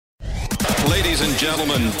Ladies and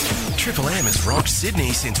gentlemen, Triple M has rocked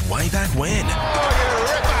Sydney since way back when.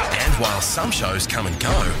 And while some shows come and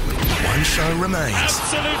go, one show remains.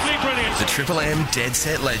 Absolutely brilliant. The Triple M Dead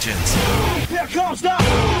Set Legends. Here comes the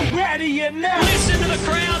ready and now. Listen to the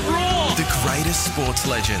crowd roar. The greatest sports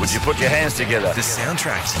legends. Would you put your hands together? The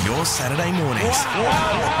soundtrack to your Saturday mornings.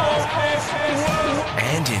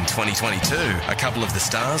 And in 2022, a couple of the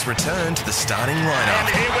stars return to the starting lineup.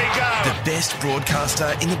 And here we go. The best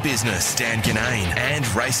broadcaster in the business, Dan Ganane, and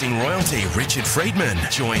racing royalty, Richard Friedman,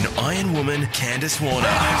 join Iron Woman, Candice Warner.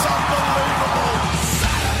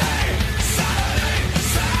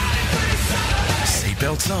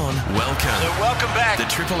 Seatbelts on. Welcome back. The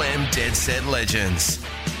Triple M Dead Set Legends.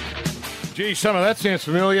 Gee, some of that sounds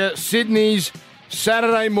familiar. Sydney's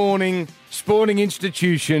Saturday morning sporting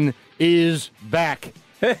institution is back.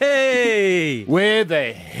 Hey! Where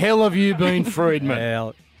the hell have you been, Friedman?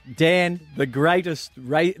 Well, Dan, the greatest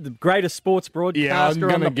sports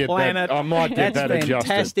broadcaster on the planet. I might get that That's adjusted.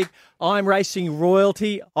 fantastic. I'm racing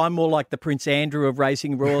royalty. I'm more like the Prince Andrew of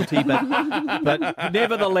racing royalty, but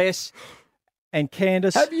nevertheless. And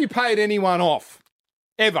Candice, Have you paid anyone off?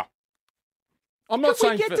 Ever? I'm not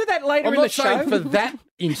Can we saying get to that later I'm in the not saying show? for that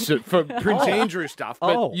instant, for Prince Andrew stuff,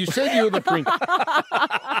 but you said you were the Prince.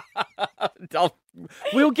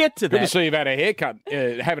 we'll get to Good to that. see you've had a haircut.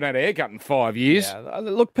 Haven't had a haircut in 5 years. Yeah,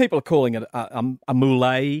 look, people are calling it a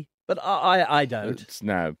mullet, but I don't.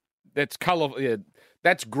 No, that's colour. Yeah,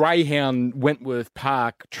 that's Greyhound Wentworth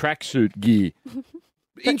Park tracksuit gear.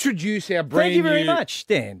 Introduce our brand Thank you very new- much,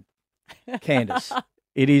 Dan. Candice,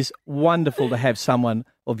 it is wonderful to have someone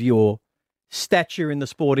of your stature in the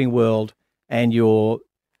sporting world and your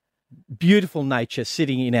beautiful nature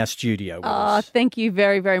sitting in our studio with Oh, us. thank you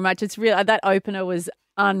very, very much. It's real. That opener was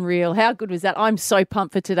unreal. How good was that? I'm so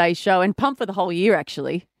pumped for today's show and pumped for the whole year,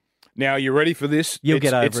 actually. Now, you ready for this? You'll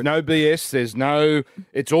get over It's it. no BS. There's no.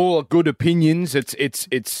 It's all good opinions. It's.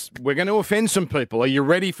 We're going to offend some people. Are you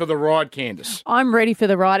ready for the ride, Candice? I'm ready for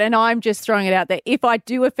the ride, and I'm just throwing it out there. If I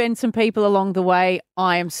do offend some people along the way,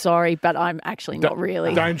 I am sorry, but I'm actually not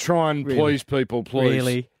really. Don't try and please people, please.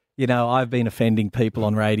 Really? You know, I've been offending people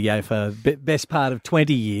on radio for the best part of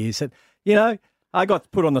 20 years. And, you know, I got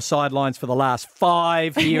put on the sidelines for the last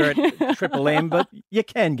 5 here at Triple M, but you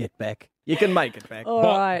can get back. You can make it back. All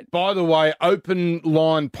right. By the way, open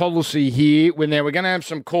line policy here. We're going to have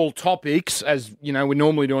some call topics, as you know we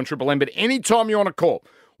normally do on Triple M. But anytime you want to call,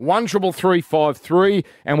 133353,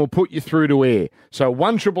 and we'll put you through to air. So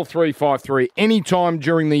 133353. Anytime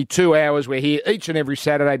during the 2 hours, we're here each and every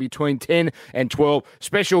Saturday between 10 and 12.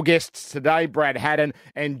 Special guests today, Brad Haddon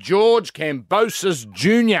and George Kambosos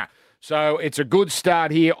Jr. So it's a good start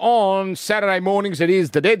here on Saturday mornings. It is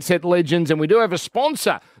the Dead Set Legends, and we do have a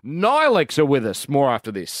sponsor. Nilex are with us. More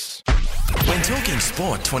after this. When talking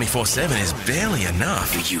sport 24/7 is barely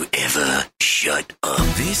enough, do you ever shut up?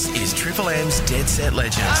 This is Triple M's Dead Set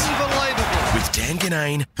Legends. Unbelievable. With Dan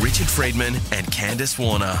Ganane, Richard Friedman, and Candice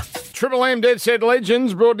Warner. Triple M Dead Set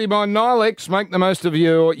Legends brought to you by Nilex. Make the most of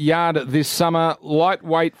your yard this summer.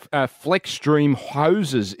 Lightweight flex stream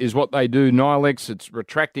hoses is what they do. Nilex, it's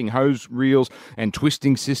retracting hose reels and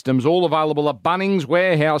twisting systems, all available at Bunnings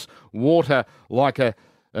Warehouse. Water like a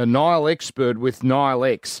Nile expert with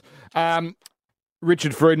Nilex.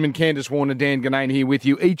 Richard Friedman, Candice Warner, Dan Ganane here with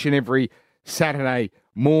you each and every Saturday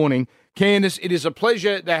morning. Candice, it is a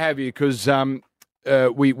pleasure to have you because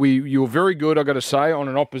you were very good, I've got to say, on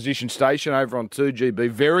an opposition station over on 2GB.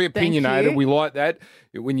 Very opinionated. you. We like that.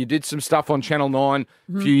 When you did some stuff on Channel 9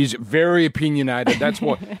 a few years, very opinionated. That's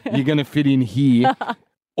what you're going to fit in here.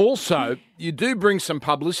 Also, you do bring some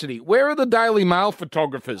publicity. Where are the Daily Mail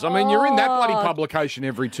photographers? I mean, you're in that bloody publication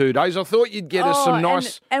every 2 days. I thought you'd get us some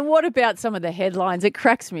nice... And what about some of the headlines? It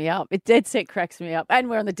cracks me up. It dead set cracks me up. And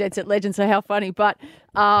we're on the Dead Set Legends, so how funny. But,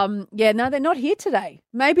 no, they're not here today.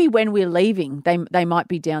 Maybe when we're leaving, they might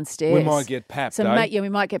be downstairs. We might get papped, So, eh? we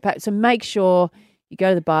might get papped. So make sure you go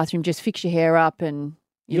to the bathroom, just fix your hair up and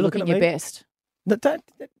you're looking looking at your me? best. No,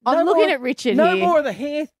 I'm looking at Richard no here. more of the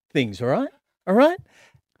hair things, all right? All right?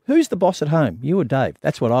 Who's the boss at home? You or Dave?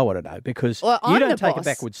 That's what I want to know because Well, you I'm don't the take a boss.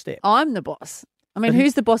 backward step. I'm the boss. I mean,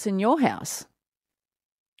 who's the boss in your house?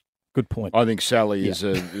 Good point. I think Sally is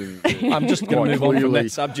I'm just going quite to move on from clearly- that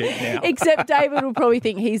subject now. Except David will probably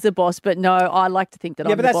think he's the boss, but no, I like to think that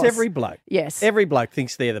Yeah, I'm but the that's boss. every bloke. Yes. Every bloke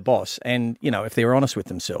thinks they're the boss. And, you know, if they're honest with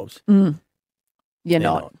themselves, You're they're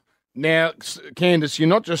not. Now, Candice, you're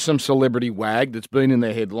not just some celebrity wag that's been in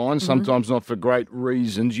the headlines, sometimes not for great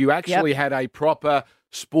reasons. You actually had a proper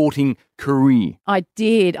sporting career. I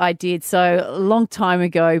did. So a long time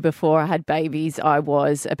ago, before I had babies, I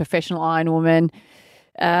was a professional ironwoman.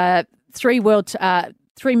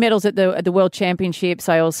 3 medals at the World Championships.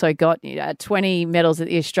 I also got 20 medals at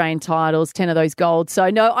the Australian titles, 10 of those gold. So,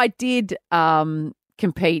 no, I did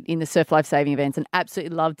compete in the surf life-saving events and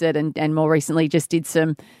absolutely loved it, and more recently just did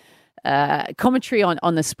some commentary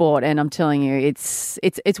on the sport. And I'm telling you, it's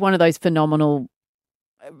one of those phenomenal,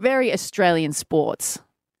 very Australian sports.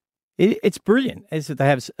 It's brilliant as they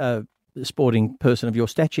have a sporting person of your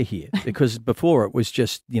stature here, because before it was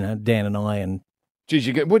just, Dan and I and... Geez,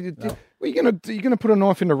 you're going to put a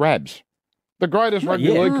knife into Rabs, the greatest rugby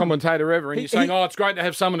league commentator ever, and you're saying, it's great to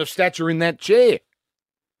have someone of stature in that chair.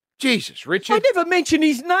 Jesus, Richard. I never mentioned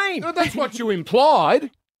his name. No, that's what you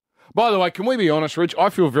implied. By the way, can we be honest, Rich? I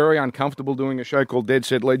feel very uncomfortable doing a show called Dead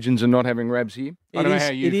Set Legends and not having Rabs here. I don't know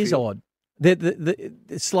how you feel. It is odd.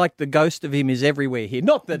 It's like the ghost of him is everywhere here.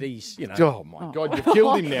 Not that he's, Oh, my God, you've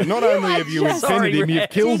killed him now. Not only have you offended him, you've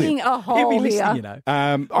killed him. A hole here.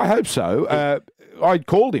 I hope so. I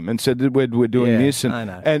called him and said that we're doing this. And, I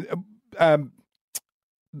know. And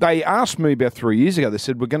they asked me about 3 years ago, they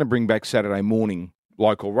said, we're going to bring back Saturday morning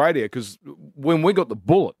local radio, because when we got the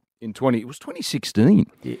bullet in 2016.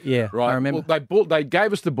 Yeah, right. I remember. Well, they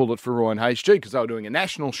gave us the bullet for Roy and HG because they were doing a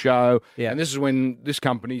national show. Yeah. And this is when this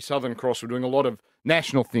company, Southern Cross, were doing a lot of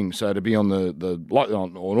national things. So to be on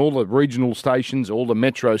on all the regional stations, all the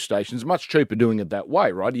metro stations, much cheaper doing it that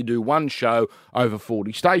way, right? You do one show over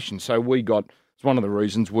 40 stations. So it's one of the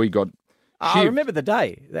reasons we got I remember the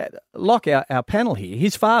day that Locke, our panel here,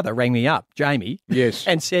 his father rang me up, Jamie, yes,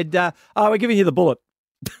 and said, we're giving you the bullet.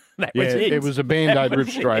 That was it. It was a Band-Aid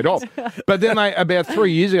ripped straight off. But then about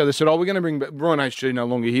 3 years ago, they said, we're going to bring back Roy and HG no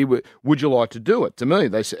longer here. Would you like to do it? To me,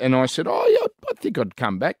 they said, and I said, I think I'd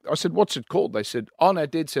come back. I said, what's it called? They said, no,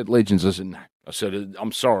 Dead Set Legends. I said, no. I said,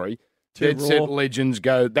 I'm sorry. Dead Set Legends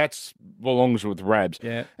that belongs with Rabs.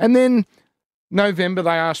 Yeah. And then November,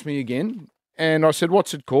 they asked me again, and I said,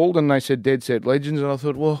 what's it called? And they said, Dead Set Legends. And I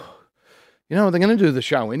thought, well, they're going to do the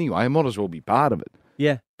show anyway. I might as well be part of it.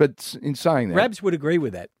 Yeah. But in saying that... Rabs would agree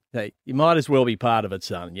with that. Hey, you might as well be part of it,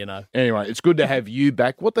 son, Anyway, it's good to have you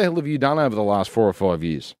back. What the hell have you done over the last 4 or 5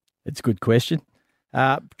 years? It's a good question.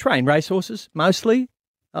 Train racehorses, mostly.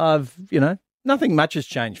 Nothing much has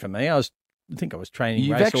changed for me. I think I was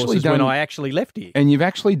training racehorses when I actually left here. And you've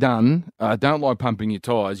actually done, don't like pumping your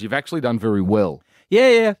tyres, you've actually done very well.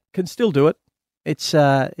 Yeah, can still do it. It's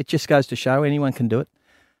it just goes to show anyone can do it.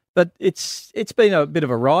 But it's been a bit of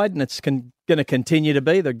a ride, and it's going to continue to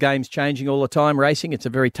be. The game's changing all the time. Racing, it's a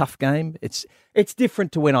very tough game. It's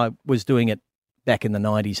different to when I was doing it back in the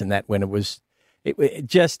 90s and that, when it's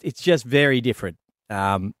just very different.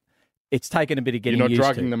 It's taken a bit of getting used to. You're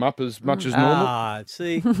not drugging them up as much as normal?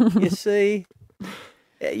 You see,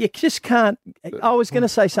 you just can't. I was going to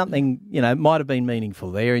say something, might have been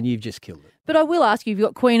meaningful there, and you've just killed it. But I will ask you, you've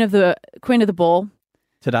got Queen of the Ball.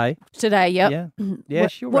 Today, yep. Yeah.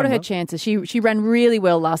 What are her chances? She ran really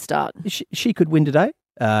well last start. She could win today.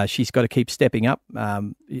 She's got to keep stepping up.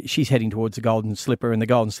 She's heading towards the Golden Slipper, and the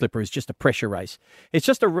Golden Slipper is just a pressure race. It's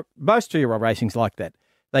just most 2-year-old racing's like that.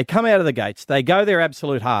 They come out of the gates, they go their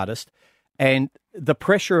absolute hardest, and the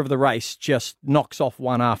pressure of the race just knocks off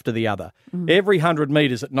one after the other. Every 100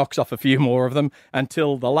 metres, it knocks off a few more of them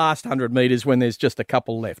until the last 100 metres when there's just a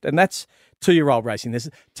couple left. And that's 2-year-old racing. There's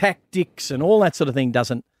tactics and all that sort of thing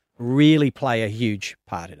doesn't really play a huge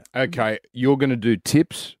part in it. Okay, you're going to do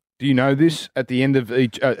tips. Do you know this at the end of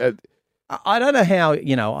each? I don't know how,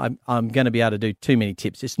 I'm going to be able to do too many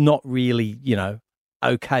tips. It's not really,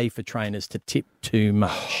 okay for trainers to tip too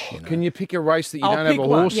much. Can you pick a race that you don't have a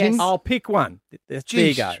horse in? Yes. I'll pick one. There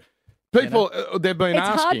you go. People, they've been It's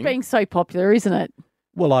asking. hard being so popular, isn't it?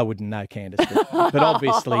 Well, I wouldn't know, Candice, but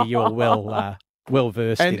obviously you're well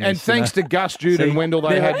versed in this. And thanks to Gus, Jude, and Wendell,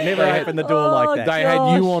 they had never opened the door like that. They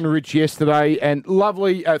had you on, Rich, yesterday, and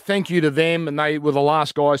lovely. Thank you to them, and they were the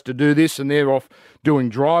last guys to do this, and they're off doing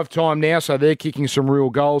drive time now, so they're kicking some real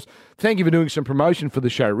goals. Thank you for doing some promotion for the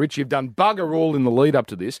show, Rich. You've done bugger all in the lead up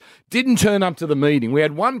to this. Didn't turn up to the meeting. We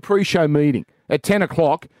had one pre-show meeting at 10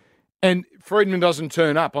 o'clock, and Friedman doesn't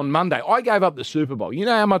turn up on Monday. I gave up the Super Bowl. You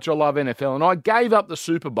know how much I love NFL, and I gave up the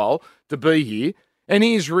Super Bowl to be here. And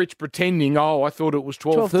here's Rich pretending, I thought it was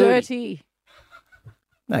 12:30.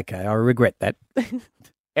 12:30. Okay, I regret that.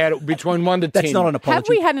 Between 1 to 10. That's not an apology. Have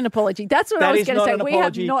we had an apology? That's what I was going to say. We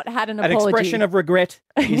have not had an apology. An expression of regret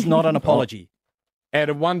is not an apology. Out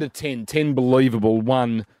of 1 to 10, 10 believable,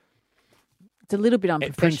 1... It's a little bit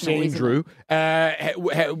Prince unprofessional,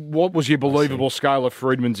 Andrew, what was your believable scale of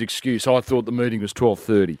Friedman's excuse? I thought the meeting was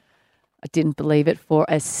 12:30. I didn't believe it for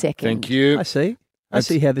a second. Thank you. I see. I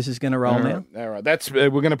see how this is going to roll now. All right. That's we're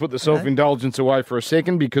going to put the self-indulgence away for a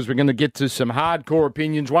second because we're going to get to some hardcore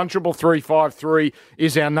opinions. 133353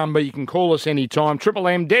 is our number. You can call us anytime. Triple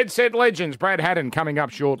M Dead Set Legends. Brad Haddon coming up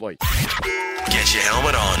shortly. Get your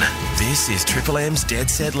helmet on. This is Triple M's Dead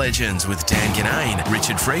Set Legends with Dan Ganane,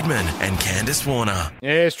 Richard Friedman and Candace Warner.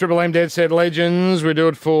 Yes, Triple M Dead Set Legends. We do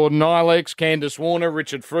it for Nilex, Candace Warner,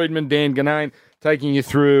 Richard Friedman, Dan Ganane, taking you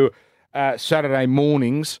through Saturday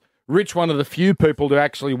mornings. Rich, one of the few people to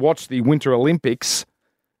actually watch the Winter Olympics.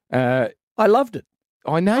 I loved it.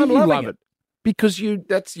 I know you love it. Because you've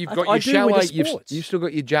got your chalet. You've still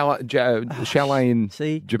got your chalet in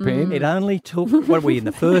Japan. It only took, what are we, in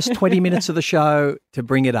the first 20 minutes of the show to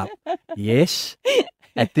bring it up? Yes.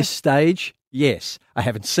 At this stage, yes. I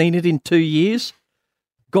haven't seen it in 2 years.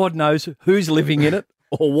 God knows who's living in it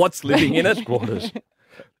or what's living in it. Squatters.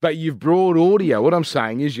 But you've brought audio. What I'm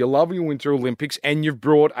saying is you love your Winter Olympics and you've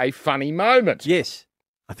brought a funny moment. Yes.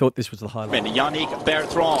 I thought this was the highlight. Yannick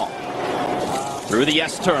Bertrand through the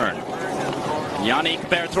S-turn. Yannick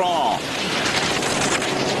Bertrand.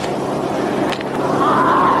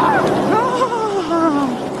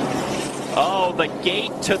 Oh, the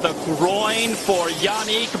gate to the groin for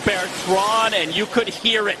Yannick Bertrand, and you could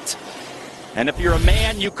hear it. And if you're a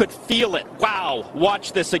man, you could feel it. Wow,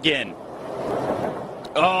 watch this again.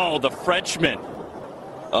 Oh, the Frenchman.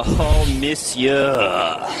 Oh, monsieur.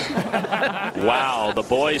 Wow, the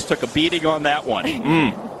boys took a beating on that one.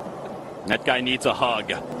 That guy needs a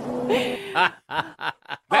hug.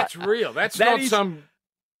 That's real. That's not some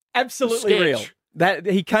absolutely sketch. Real. That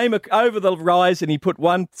he came over the rise and he put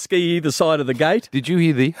one ski either side of the gate. Did you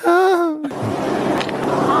hear the?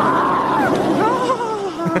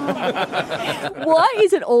 Why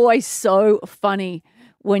is it always so funny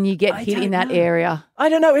when you get hit in that area? I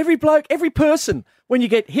don't know. Every bloke, every person, when you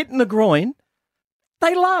get hit in the groin,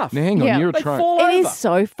 they laugh. Now, hang on, you're a They trainer. fall It over. is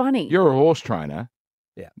so funny. You're a horse trainer.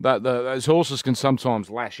 Yeah. Those horses can sometimes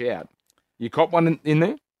lash out. You caught one in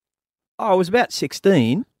there? I was about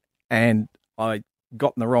 16 and I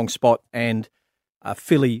got in the wrong spot and a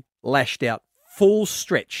filly lashed out full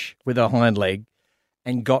stretch with her hind leg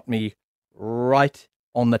and got me right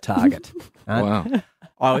on the target. Wow.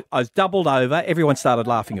 I was doubled over. Everyone started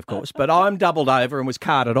laughing, of course, but I'm doubled over and was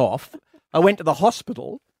carted off. I went to the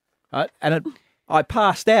hospital I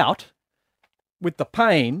passed out with the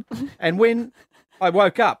pain, and when I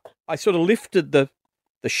woke up, I sort of lifted the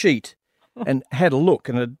sheet and had a look,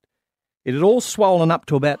 and it had all swollen up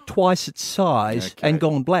to about twice its size and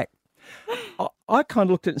gone black. I kind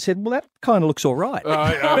of looked at it and said, well, that kind of looks all right.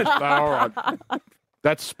 All right.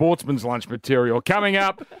 That's sportsman's lunch material. Coming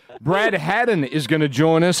up, Brad Haddon is going to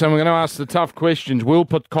join us, and we're going to ask the tough questions. Will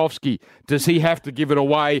Putkowski, does he have to give it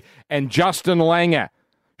away? And Justin Langer,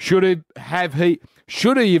 should he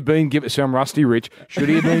have been given, so I'm rusty, Rich, should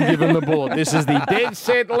he have been given the board? This is the Dead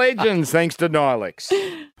Set Legends, thanks to Nilex.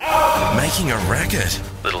 Making a racket.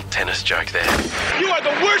 Little tennis joke there. You are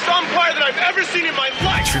the worst umpire that I've ever seen in my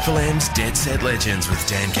life. Triple M's Dead Set Legends with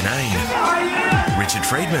Dan Ganane, Richard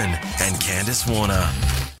Friedman and Candace Warner.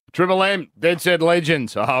 Triple M, Dead Set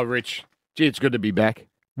Legends. Oh, Rich, gee, it's good to be back.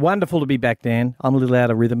 Wonderful to be back, Dan. I'm a little out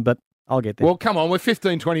of rhythm, but I'll get there. Well, come on, we're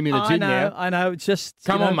 15, 20 minutes in now. I know. It's just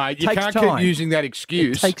Come on, mate. You can't keep using that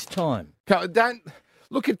excuse. It takes time. Don't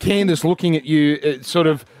look at Candace looking at you sort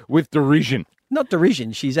of with derision. Not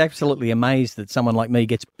derision. She's absolutely amazed that someone like me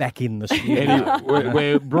gets back in the studio. Anyway,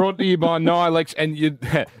 we're brought to you by Nilex, and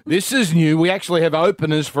this is new. We actually have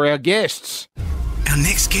openers for our guests. Our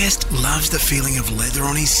next guest loves the feeling of leather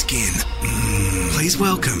on his skin. Please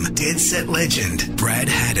welcome Dead Set legend, Brad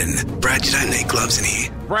Haddon. Brad, you don't need gloves in here.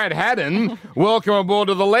 Brad Haddon, welcome aboard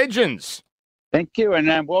to the Legends. Thank you,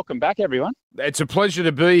 and welcome back, everyone. It's a pleasure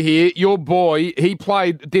to be here. Your boy,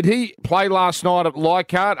 did he play last night at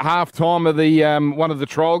Leichhardt, half-time of the one of the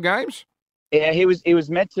trial games? Yeah, he was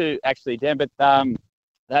meant to actually, Dan, but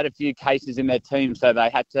they had a few cases in their team, so they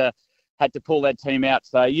had to pull their team out.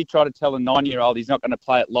 So you try to tell a 9-year-old he's not going to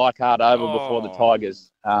play at Leichhardt Oval before the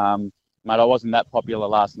Tigers. Mate, I wasn't that popular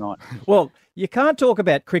last night. Well, you can't talk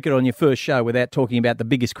about cricket on your first show without talking about the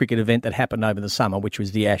biggest cricket event that happened over the summer, which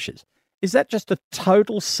was the Ashes. Is that just a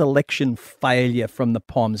total selection failure from the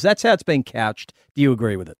Poms? That's how it's been couched. Do you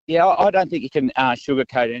agree with it? Yeah, I don't think you can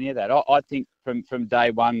sugarcoat any of that. I think from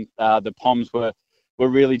day one, the Poms were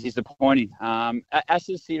really disappointing.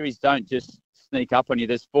 Ashes series don't just sneak up on you.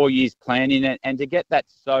 There's 4 years planning it, and to get that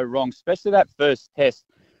so wrong, especially that first test,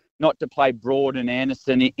 not to play Broad and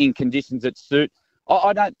Anderson in conditions that suit,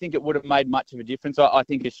 I don't think it would have made much of a difference. I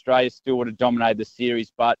think Australia still would have dominated the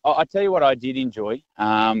series. But I tell you what I did enjoy,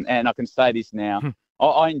 and I can say this now,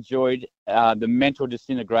 I enjoyed the mental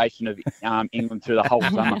disintegration of England through the whole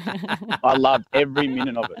summer. I loved every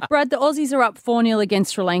minute of it. Brad, the Aussies are up 4-0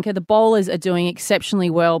 against Sri Lanka. The bowlers are doing exceptionally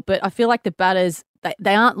well, but I feel like the batters,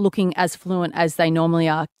 they aren't looking as fluent as they normally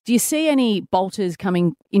are. Do you see any bolters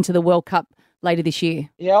coming into the World Cup later this year?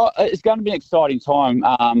 Yeah, it's going to be an exciting time,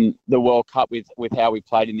 the World Cup, with how we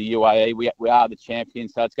played in the UAE. We are the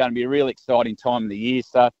champions, so it's going to be a really exciting time of the year.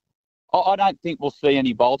 So I don't think we'll see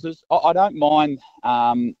any bolters. I don't mind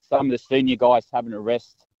some of the senior guys having a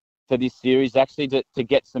rest for this series, actually, to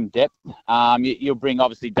get some depth. You'll bring,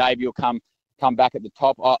 obviously, Davey will come back at the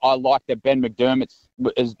top. I like that Ben McDermott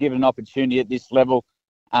has given an opportunity at this level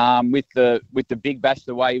with the Big Bash,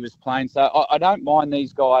 the way he was playing. So I don't mind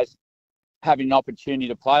these guys having an opportunity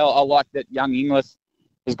to play. I like that young Inglis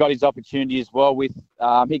has got his opportunity as well. With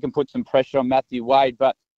he can put some pressure on Matthew Wade,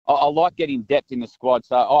 but I like getting depth in the squad.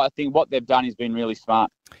 So I think what they've done has been really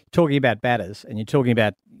smart. Talking about batters, and you're talking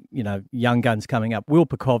about young guns coming up. Will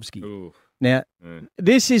Pucovski. Ooh. Now,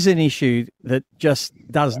 this is an issue that just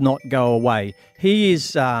does not go away. He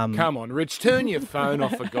is. Come on, Rich, turn your phone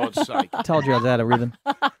off for God's sake. I told you I was out of rhythm.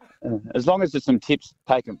 As long as there's some tips,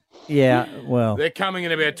 take them. Yeah, well. They're coming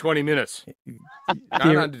in about 20 minutes.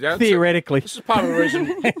 Theoretically. This is part of the reason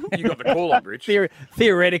you got the call up, Rich.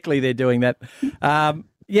 Theoretically, they're doing that.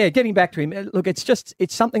 Getting back to him, look,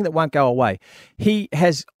 it's something that won't go away. He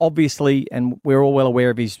has obviously, and we're all well aware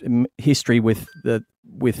of his history with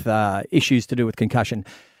issues to do with concussion.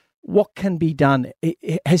 What can be done?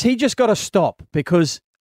 Has he just got to stop? Because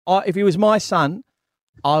if he was my son,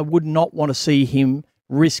 I would not want to see him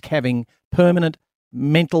risk having permanent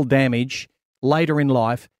mental damage later in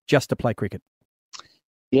life just to play cricket.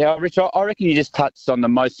 Yeah, Rich, I reckon you just touched on the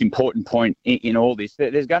most important point in all this.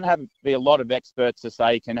 There's going to be a lot of experts to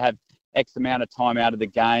say he can have X amount of time out of the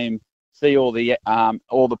game, see all the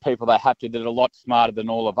people they have to that are a lot smarter than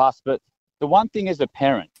all of us. But the one thing as a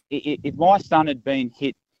parent, if my son had been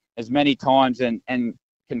hit as many times and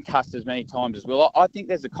concussed as many times as well, I think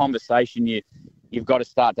there's a conversation you've got to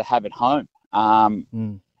start to have at home.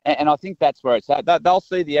 And I think that's where it's at. They'll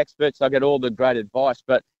see the experts, they'll get all the great advice.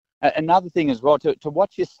 But another thing as well, to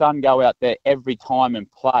watch your son go out there every time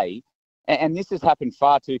and play, and this has happened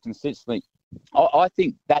far too consistently, I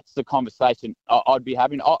think that's the conversation I'd be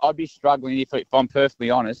having. I'd be struggling, if I'm perfectly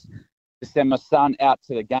honest, to send my son out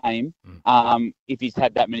to the game if he's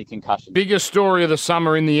had that many concussions. Biggest story of the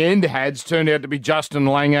summer in the end, Hads, turned out to be Justin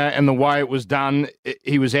Langer and the way it was done.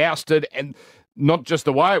 He was ousted, and not just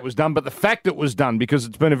the way it was done, but the fact it was done, because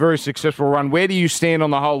it's been a very successful run. Where do you stand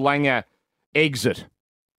on the whole Langer exit?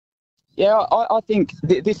 Yeah, I think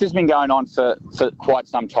this has been going on for quite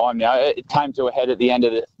some time now. It came to a head at the end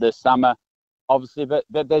of the summer, obviously,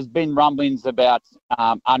 but there's been rumblings about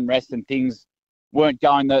unrest and things weren't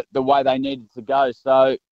going the way they needed to go.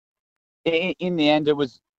 So in the end,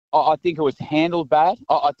 I think it was handled bad.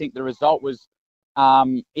 I think the result was,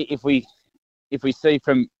 if we see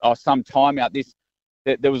from some time out this,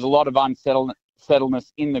 that there was a lot of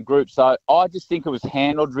unsettledness in the group. So I just think it was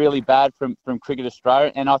handled really bad from Cricket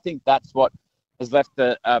Australia, and I think that's what has left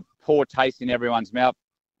a poor taste in everyone's mouth.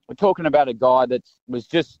 We're talking about a guy that was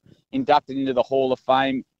just inducted into the Hall of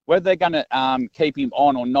Fame. Whether they're going to keep him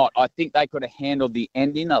on or not, I think they could have handled the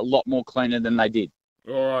ending a lot more cleaner than they did.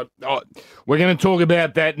 All right. We're going to talk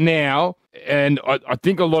about that now, and I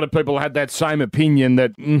think a lot of people had that same opinion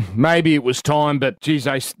that maybe it was time, but, geez,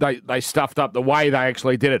 they stuffed up the way they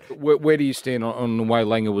actually did it. Where do you stand on the way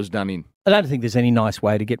Langer was done in? I don't think there's any nice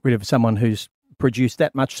way to get rid of someone who's produced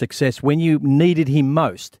that much success when you needed him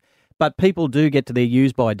most, but people do get to their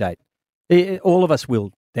use-by date. All of us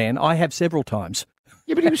will, Dan. I have several times.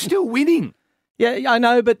 Yeah, but he was still winning. Yeah, I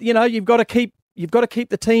know, but, you've got to keep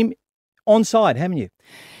the team on side, haven't you?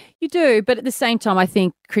 You do, but at the same time, I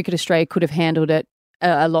think Cricket Australia could have handled it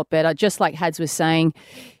a lot better. Just like Hads was saying,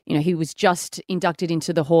 he was just inducted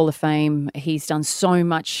into the Hall of Fame. He's done so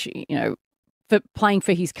much, for playing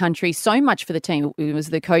for his country, so much for the team. He was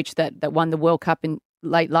the coach that won the World Cup in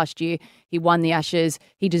late last year. He won the Ashes.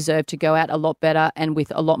 He deserved to go out a lot better and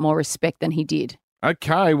with a lot more respect than he did.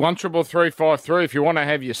 Okay, 13353 if you want to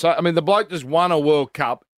have your say. I mean, the bloke just won a World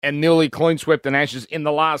Cup and nearly clean swept an Ashes in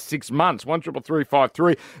the last 6 months.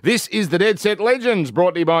 13353. This is the Dead Set Legends,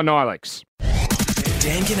 brought to you by Nilex.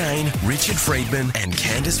 Dan Ganane, Richard Friedman and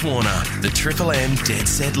Candice Warner, the Triple M Dead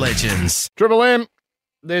Set Legends. Triple M,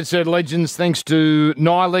 Dead Set Legends, thanks to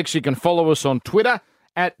Nilex. You can follow us on Twitter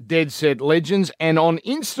at Dead Set Legends and on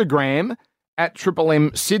Instagram at Triple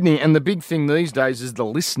M Sydney. And the big thing these days is the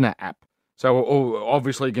Listener app. So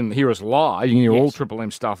obviously you can hear us live. You can hear all Triple M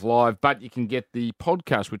stuff live, but you can get the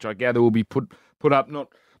podcast, which I gather will be put up not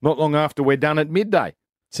long after we're done at midday.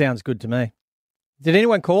 Sounds good to me. Did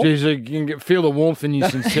anyone call? Jeez, you can feel the warmth in your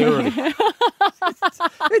sincerity.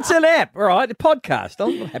 It's an app, all right, a podcast.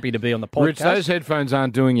 I'm happy to be on the podcast. Rich, those headphones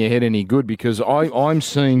aren't doing your head any good because I'm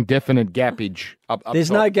seeing definite gappage up There's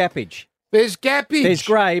top. no gappage. There's gappage. There's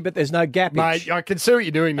grey, but there's no gappage. Mate, I can see what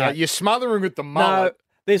you're doing now. No. You're smothering with the No, mullet.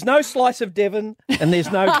 there's no slice of Devon and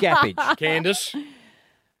there's no gappage. Candace?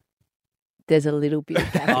 There's a little bit of Oh,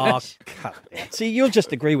 cabbage. cut it out. See, you'll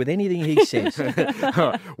just agree with anything he says.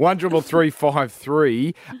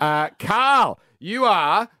 13353. Carl, you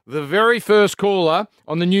are the very first caller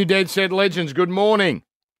on the new Dead Set Legends. Good morning.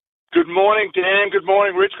 Good morning, Dan. Good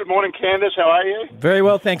morning, Rich. Good morning, Candace. How are you? Very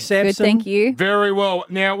well, thanks, Samson. Good, thank you. Very well.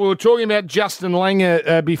 Now, we were talking about Justin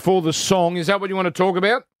Langer before the song. Is that what you want to talk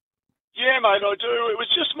about? Yeah, mate, I do. It was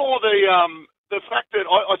just more the fact that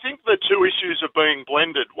I think the two issues are being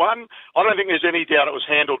blended. One, I don't think there's any doubt it was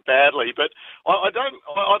handled badly, but I'd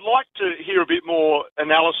like to hear a bit more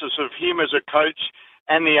analysis of him as a coach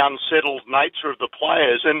and the unsettled nature of the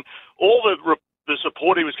players and all the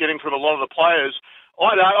support he was getting from a lot of the players.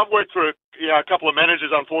 I've worked for a couple of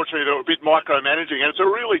managers, unfortunately, that were a bit micromanaging, and it's a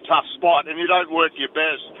really tough spot, and you don't work your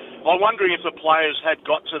best. I'm wondering if the players had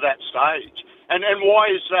got to that stage, and why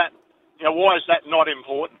is that? Why is that not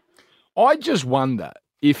important? I just wonder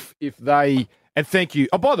if they, and thank you.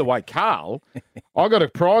 Oh, by the way, Carl, I got a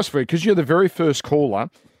prize for you because you're the very first caller.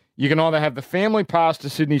 You can either have the family pass to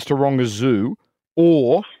Sydney's Taronga Zoo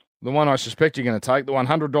or the one I suspect you're going to take, the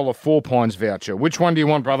 $100 Four Pines voucher. Which one do you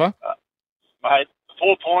want, brother? Mate,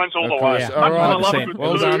 4 Pines all the way. Yeah, all right. I love a good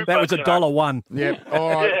Well zoo, done. That was but, $1. Yeah,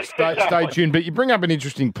 all right. Stay tuned. But you bring up an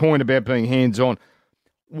interesting point about being hands-on.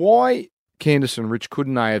 Why, Candace and Rich,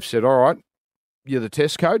 couldn't they have said, all right, you're the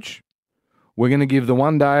test coach. We're going to give the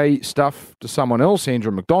one-day stuff to someone else,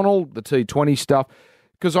 Andrew McDonald, the T20 stuff,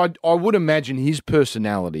 because I would imagine his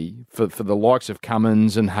personality for the likes of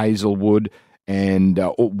Cummins and Hazelwood and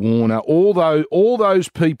Warner, all those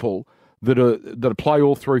people that play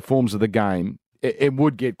all three forms of the game, it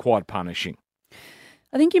would get quite punishing.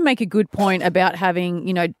 I think you make a good point about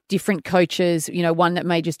having, different coaches, one that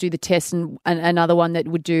may just do the tests and another one that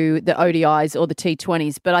would do the ODIs or the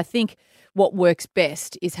T20s. But I think what works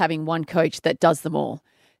best is having one coach that does them all.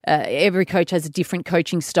 Every coach has a different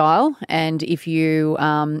coaching style, and if you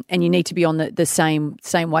and you need to be on the same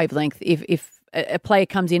wavelength. If a player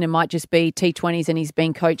comes in and might just be T20s and he's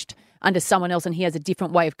being coached under someone else and he has a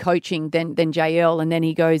different way of coaching than JL, and then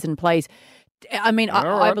he goes and plays. I mean,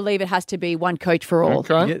 I believe it has to be one coach for all.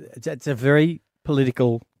 Okay. Yeah, it's a very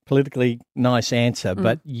politically nice answer,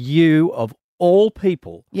 but you, of all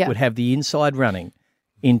people, would have the inside running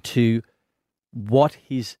into what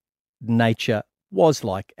his nature was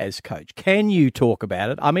like as coach. Can you talk about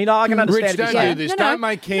it? I mean, I can understand. Rich, don't do this. Don't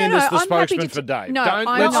make Candace the spokesman for Dave. No,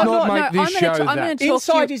 Let's not make this show that.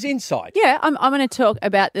 Inside is inside. Yeah, I'm going to talk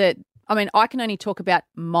about I can only talk about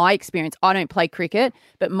my experience. I don't play cricket,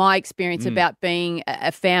 but my experience about being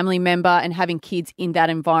a family member and having kids in that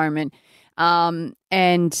environment.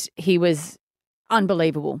 And he was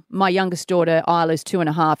unbelievable. My youngest daughter, Isla's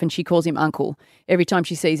 2.5, and she calls him uncle. Every time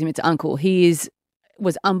she sees him, it's uncle. He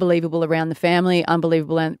was unbelievable around the family,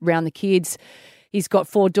 unbelievable around the kids. He's got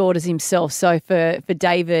 4 daughters himself. So for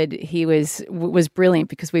David, he was brilliant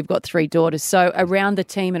because we've got 3 daughters. So around the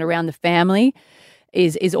team and around the family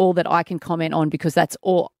is all that I can comment on because that's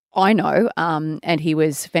all I know. And he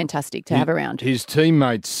was fantastic to have around. His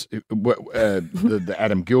teammates, the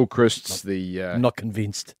Adam Gilchrists, I'm not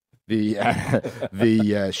convinced. The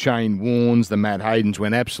Shane Warnes, the Matt Haydens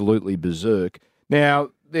went absolutely berserk. Now,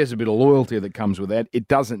 there's a bit of loyalty that comes with that. It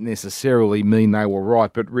doesn't necessarily mean they were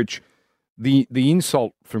right, but Rich, the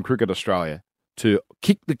insult from Cricket Australia to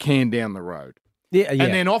kick the can down the road and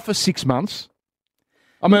then offer 6 months.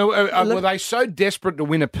 I mean, were they so desperate to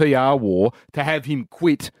win a PR war to have him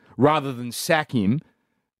quit rather than sack him?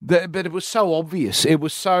 But it was so obvious. It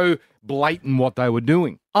was so blatant what they were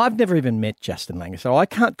doing. I've never even met Justin Langer, so I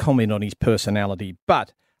can't comment on his personality,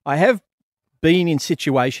 but I have been in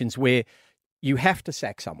situations where you have to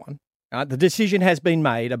sack someone. The decision has been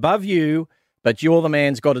made above you, but you're the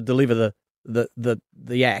man's got to deliver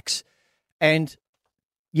the axe, and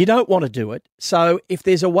you don't want to do it. So if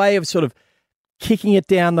there's a way of sort of kicking it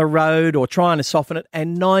down the road or trying to soften it,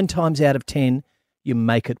 and 9 times out of 10, you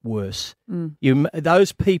make it worse.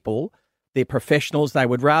 Those people, they're professionals. They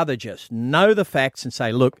would rather just know the facts and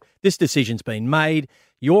say, look, this decision's been made.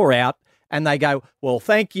 You're out. And they go, well,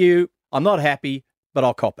 thank you. I'm not happy. but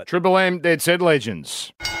I'll cop it. Triple M Dead Set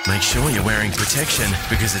Legends. Make sure you're wearing protection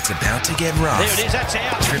because it's about to get rough. There it is, that's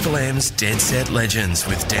out. Triple M's Dead Set Legends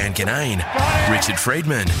with Dan Ganane, Richard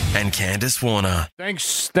Friedman, and Candace Warner.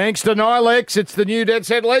 Thanks to Nilex. It's the new Dead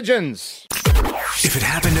Set Legends. If it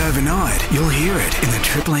happened overnight, you'll hear it in the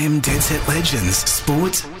Triple M Dead Set Legends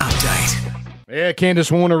Sports Update. Yeah,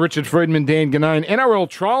 Candace Warner, Richard Friedman, Dan Ganane. NRL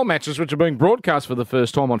trial matches, which are being broadcast for the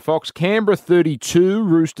first time on Fox. Canberra 32,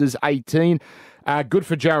 Roosters 18. Good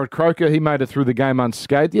for Jared Croker. He made it through the game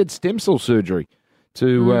unscathed. He had stem cell surgery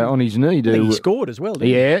on his knee. He scored as well, didn't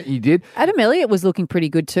he? Yeah, he did. Adam Elliott was looking pretty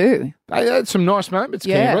good too. They had some nice moments,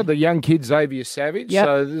 Yeah. Canberra. The young kid, Xavier Savage. Yep.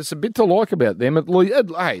 So there's a bit to like about them. At least,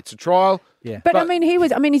 hey, it's a trial. Yeah. But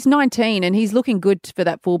he's 19 and he's looking good for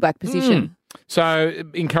that fullback position. So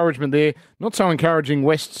encouragement there. Not so encouraging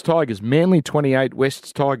Wests Tigers. Manly 28,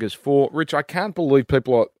 Wests Tigers 4. Rich, I can't believe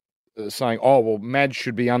people are saying, Madge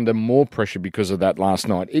should be under more pressure because of that last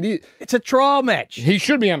night. It's a trial match. He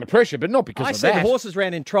should be under pressure, but not because I of said that. horses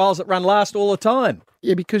ran in trials that run last all the time.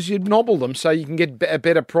 Yeah, because you nobble them so you can get a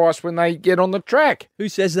better price when they get on the track. Who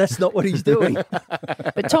says that's not what he's doing?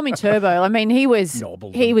 But Tommy Turbo, he was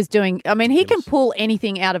doing, he can pull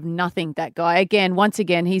anything out of nothing, that guy. Once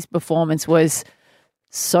again, his performance was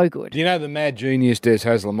so good. You know, the mad genius Des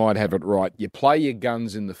Hasler might have it right. You play your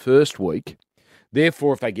guns in the first week.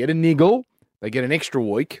 Therefore, if they get a niggle, they get an extra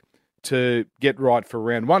week to get right for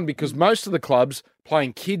round one, because most of the clubs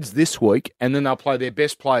playing kids this week and then they'll play their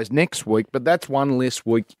best players next week, but that's one less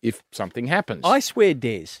week if something happens. I swear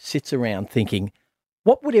Des sits around thinking,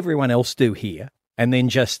 what would everyone else do here? And then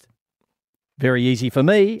just, very easy for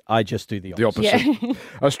me, I just do the opposite. Yeah.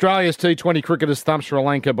 Australia's T20 cricketers thumped Sri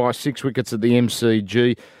Lanka by 6 wickets at the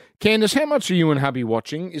MCG. Candace, how much are you and hubby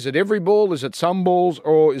watching? Is it every ball, is it some balls,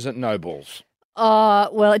 or is it no balls?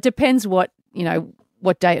 Well, it depends what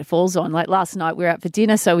day it falls on. Like last night we were out for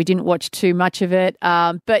dinner, so we didn't watch too much of it.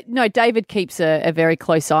 But no, David keeps a very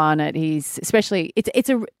close eye on it. He's especially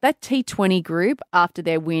that T20 group after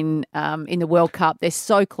their win in the World Cup. They're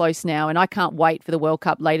so close now, and I can't wait for the World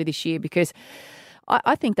Cup later this year because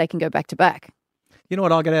I think they can go back to back. You know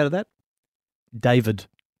what I get out of that? David.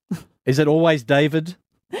 Is it always David?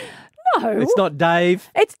 No, it's not Dave.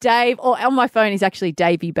 It's Dave. Or on my phone, he's actually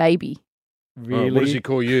Davey Baby. Really? What does he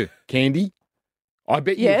call you? Candy? I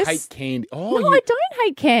bet Yes. you hate candy. No, I don't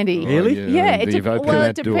hate candy. Really? Yeah, It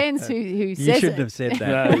depends who says You shouldn't it. have said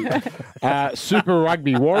that. No. Super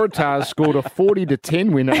Rugby, Waratahs scored a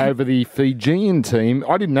 40-10 win over the Fijian team.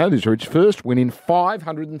 I didn't know this, Rich. First win in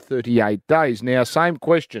 538 days. Now, same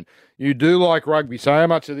question. You do like rugby, so how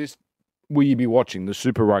much of this will you be watching, the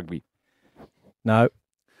Super Rugby? No,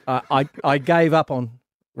 I gave up on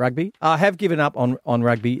rugby. I have given up on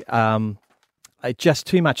rugby. Just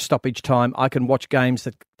too much stoppage time. I can watch games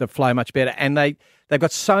that flow much better. And they've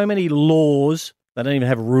got so many laws. They don't even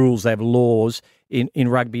have rules. They have laws in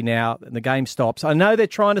rugby now, and the game stops. I know they're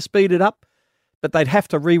trying to speed it up, but they'd have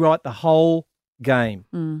to rewrite the whole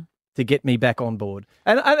game to get me back on board.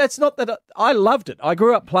 And it's not that I loved it. I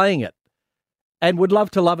grew up playing it and would love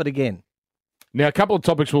to love it again. Now, a couple of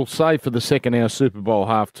topics we'll save for the second hour Super Bowl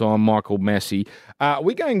halftime, Michael Massey.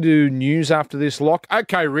 We're going to news after this, Lock.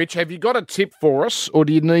 Okay, Rich, have you got a tip for us, or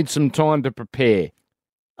do you need some time to prepare?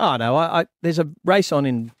 Oh, no, there's a race on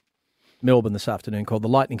in Melbourne this afternoon called the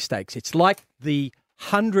Lightning Stakes. It's like the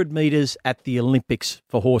 100 metres at the Olympics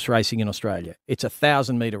for horse racing in Australia. It's a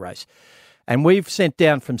 1,000-metre race. And we've sent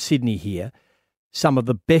down from Sydney here some of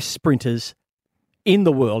the best sprinters in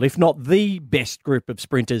the world, if not the best group of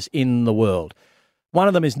sprinters in the world. One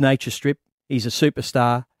of them is Nature Strip. He's a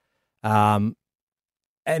superstar. And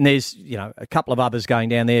there's, a couple of others going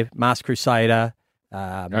down there. Mars Crusader,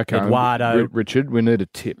 Eduardo. Richard, we need a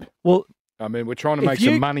tip. Well, I mean, we're trying to make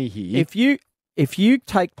some money here. If you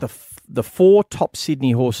take the four top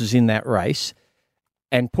Sydney horses in that race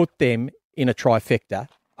and put them in a trifecta,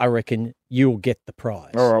 I reckon you'll get the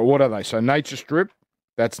prize. All right, what are they? So Nature Strip,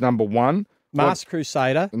 that's number one. Mars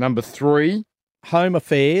Crusader. Number 3. Home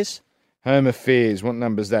Affairs. Home Affairs. What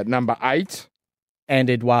number is that? Number 8. And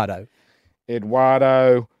Eduardo.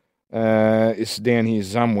 Eduardo is down here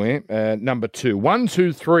somewhere. Number 2. 1,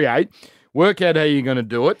 2, 3, 8. Work out how you're going to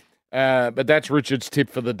do it. But that's Richard's tip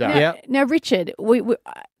for the day. Now Richard,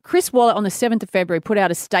 Chris Waller on the 7th of February put out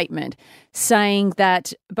a statement saying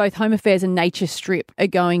that both Home Affairs and Nature Strip are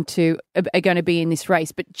going to be in this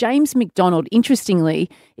race. But James McDonald, interestingly,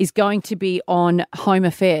 is going to be on Home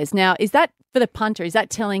Affairs. Now, is that for the punter? Is that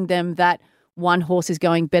telling them that one horse is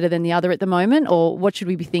going better than the other at the moment? Or what should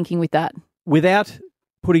we be thinking with that? Without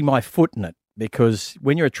putting my foot in it, because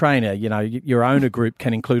when you're a trainer, your owner group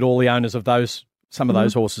can include all the owners of some of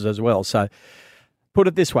those horses as well. So put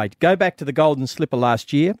it this way. Go back to the Golden Slipper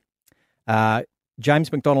last year.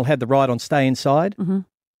 James McDonald had the ride on Stay Inside. Mm-hmm.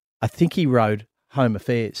 I think he rode Home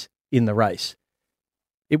Affairs in the race.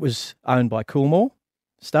 It was owned by Coolmore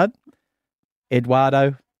stud.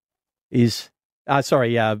 Eduardo is,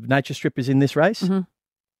 Nature Strip is in this race. Mm-hmm.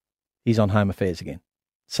 He's on Home Affairs again.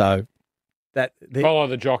 So follow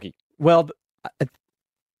the jockey. Well,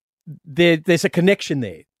 there's a connection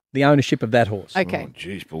there. The ownership of that horse. Okay. Oh,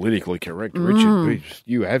 geez, politically correct, Richard.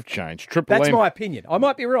 You have changed. That's my opinion. I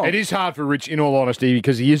might be wrong. It is hard for Rich, in all honesty,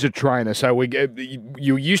 because he is a trainer. So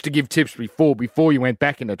you used to give tips before you went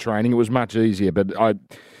back into training. It was much easier, but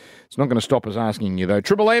it's not going to stop us asking you, though.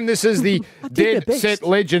 Triple M, this is the Dead Set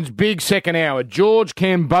Legends big second hour. George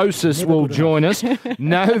Kambosos will join us.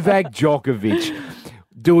 Novak Djokovic.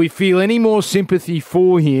 Do we feel any more sympathy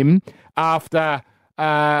for him after...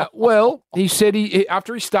 he said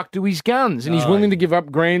after he stuck to his guns and he's willing to give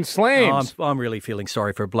up Grand Slams. I'm really feeling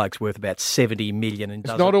sorry for a bloke's worth about 70 million and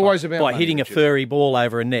it's not always about by money, hitting Richard. a furry ball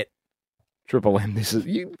over a net. Triple M,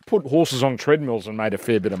 you put horses on treadmills and made a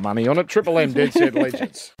fair bit of money on it. Triple M, Dead Set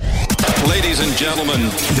Legends. Ladies and gentlemen,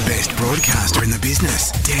 the best broadcaster in the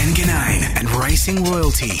business, Dan Ganane, and racing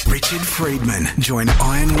royalty, Richard Friedman, join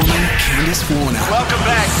Iron Woman Candice Warner. Welcome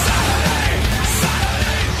back.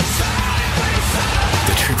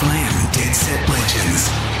 The Triple M Dead Set Legends.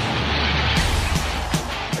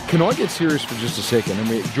 Can I get serious for just a second?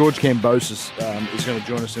 George Kambosos is going to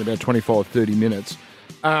join us in about 25, 30 minutes.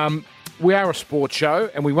 We are a sports show,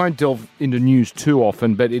 and we won't delve into news too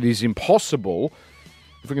often, but it is impossible,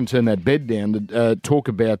 if we can turn that bed down, to talk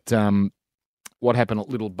about what happened at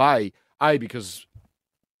Little Bay. A, because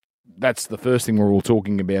that's the first thing we're all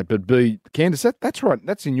talking about, but B, Candice, that's right,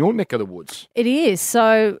 that's in your neck of the woods. It is.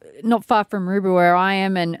 So not far from Ruba where I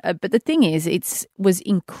am, and but the thing is, was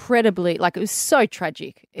incredibly, it was so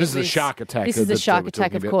tragic. This is a shark attack. This is a shark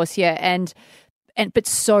attack, of course, yeah, and but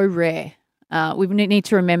so rare. We need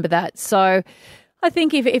to remember that. So I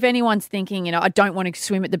think if anyone's thinking, I don't want to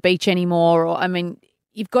swim at the beach anymore,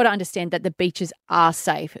 you've got to understand that the beaches are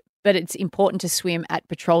safe, but it's important to swim at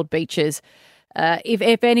patrolled beaches.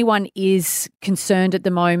 If anyone is concerned at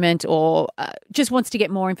the moment or just wants to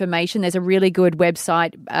get more information, there's a really good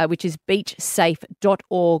website which is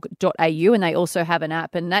beachsafe.org.au, and they also have an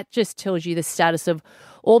app, and that just tells you the status of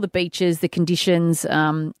all the beaches, the conditions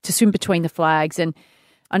to swim between the flags. And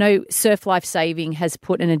I know Surf Life Saving has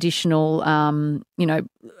put an additional,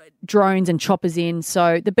 drones and choppers in,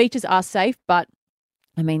 so the beaches are safe, but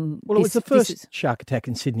it was the first shark attack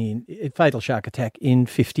in Sydney, fatal shark attack in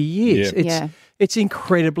 50 years. Yeah. It's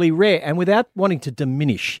incredibly rare, and without wanting to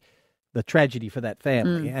diminish the tragedy for that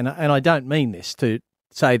family, and I don't mean this to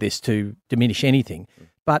say this to diminish anything,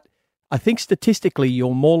 but I think statistically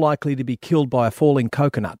you're more likely to be killed by a falling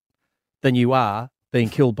coconut than you are being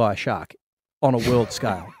killed by a shark on a world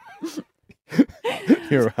scale.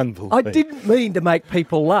 You're unbelievable. I didn't mean to make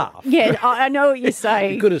people laugh. Yeah, I know what you're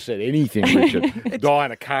saying. You could have said anything, Richard. Die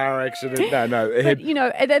in a car accident. No. But,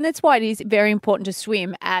 and that's why it is very important to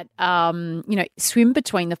swim at, swim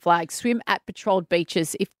between the flags, swim at patrolled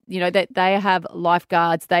beaches. If, that they have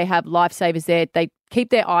lifeguards, they have lifesavers there, they keep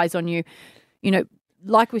their eyes on you.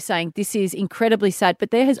 Like we're saying, this is incredibly sad, but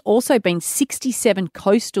there has also been 67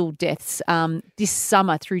 coastal deaths this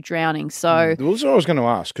summer through drowning. So that's what I was going to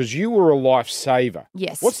ask, because you were a lifesaver.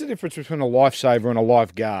 Yes. What's the difference between a lifesaver and a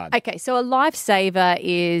lifeguard? Okay, so a lifesaver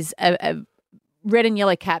is a red and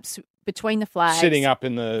yellow caps between the flags. Sitting up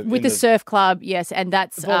with the surf club, yes, and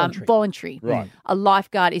that's voluntary. Right. A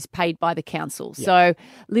lifeguard is paid by the council. Yeah. So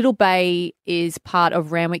Little Bay is part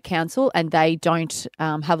of Randwick Council, and they don't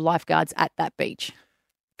have lifeguards at that beach.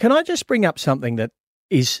 Can I just bring up something that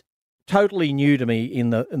is totally new to me in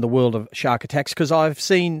the world of shark attacks? Because I've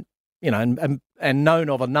seen, and known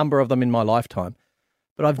of a number of them in my lifetime,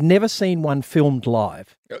 but I've never seen one filmed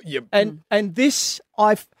live. Yep. And this,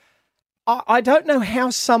 I don't know how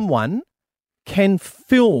someone can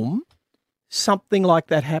film something like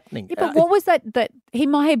that happening. Yeah, but what was that he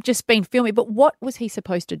might have just been filming, but what was he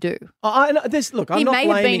supposed to do? I'm he not may blaming,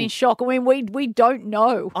 have been in shock. We don't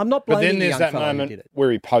know. I'm not But blaming then there's that moment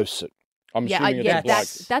where he posts it. I'm assuming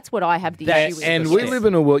that's what I have the issue with. And we live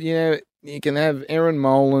in a world, you can have Aaron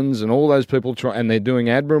Molins and all those people and they're doing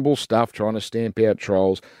admirable stuff trying to stamp out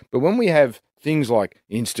trolls. But when we have things like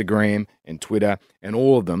Instagram and Twitter and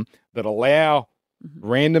all of them that allow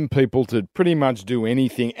random people to pretty much do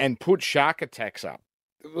anything and put shark attacks up,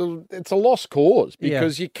 well, it's a lost cause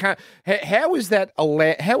because you can't. How is that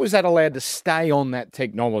allowed? How is that allowed to stay on that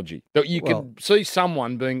technology that you can see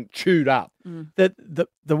someone being chewed up? The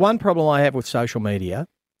one problem I have with social media,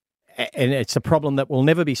 and it's a problem that will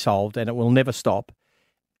never be solved and it will never stop,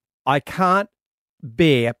 I can't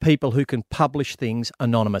bear people who can publish things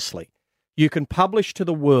anonymously. You can publish to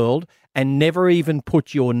the world and never even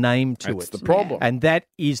put your name to That's it. the problem. And that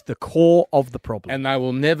is the core of the problem. And they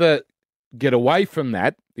will never get away from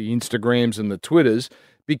that, the Instagrams and the Twitters,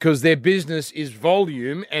 because their business is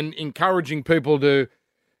volume and encouraging people to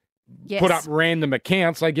put up random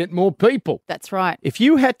accounts. They get more people. That's right. If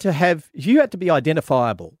you had to be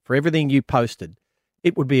identifiable for everything you posted,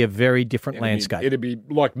 it would be a very different landscape. It'd be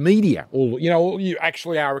like media. You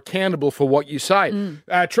actually are accountable for what you say.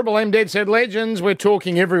 Triple M Dead Set Legends, we're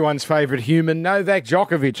talking everyone's favourite human, Novak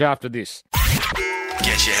Djokovic, after this.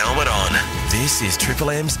 Get your helmet on. This is Triple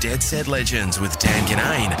M's Dead Set Legends with Dan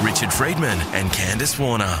Ganane, Richard Friedman and Candice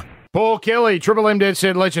Warner. Paul Kelly, Triple M Dead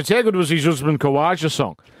Set Legends. How good was his Usman Khawaja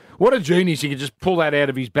song? What a genius. He could just pull that out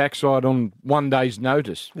of his backside on one day's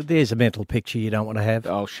notice. There's a mental picture you don't want to have.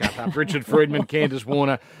 Oh, shut up. Richard Friedman, Candice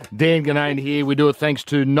Warner, Dan Ganane here. We do it thanks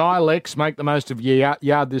to Nilex. Make the most of your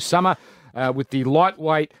yard this summer with the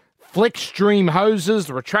lightweight FlexStream hoses,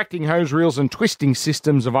 the retracting hose reels and twisting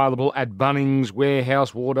systems available at Bunnings,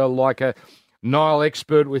 Warehouse, Water, like a Nile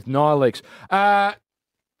expert with Nilex. Novak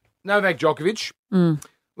Djokovic,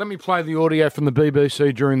 let me play the audio from the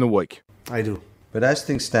BBC during the week. I do. But as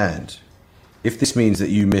things stand, if this means that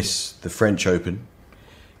you miss the French Open,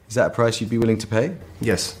 is that a price you'd be willing to pay?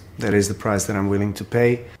 Yes, that is the price that I'm willing to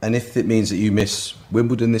pay. And if it means that you miss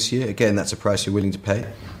Wimbledon this year, again, that's a price you're willing to pay?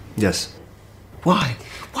 Yes. Why?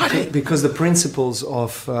 Because the principles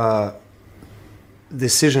of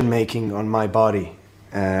decision-making on my body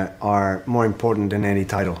are more important than any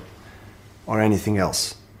title or anything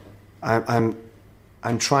else. I'm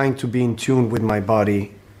trying to be in tune with my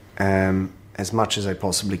body as much as I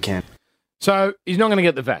possibly can. So he's not going to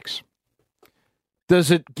get the vax.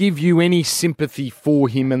 Does it give you any sympathy for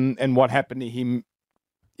him and what happened to him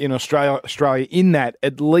in Australia in that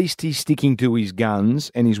at least he's sticking to his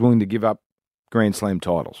guns and he's willing to give up Grand Slam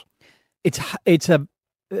titles? It's a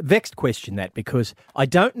vexed question, that, because I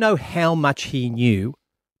don't know how much he knew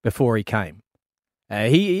before he came.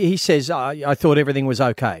 He says, I thought everything was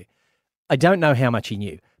okay. I don't know how much he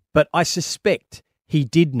knew, but I suspect he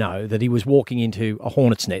did know that he was walking into a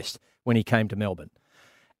hornet's nest when he came to Melbourne.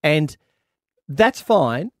 And that's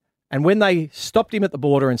fine. And when they stopped him at the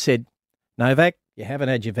border and said, Novak, you haven't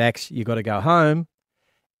had your vax, you've got to go home.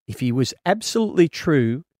 If he was absolutely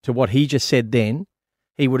true to what he just said then,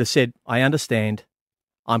 he would have said, I understand,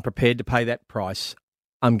 I'm prepared to pay that price,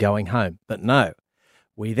 I'm going home. But no,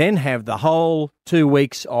 we then have the whole 2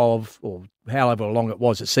 weeks of, or however long it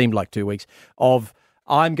was, it seemed like 2 weeks, of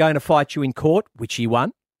I'm going to fight you in court, which he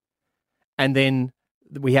won. And then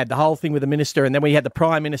we had the whole thing with the minister, and then we had the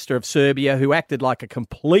Prime Minister of Serbia who acted like a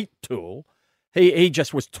complete tool. He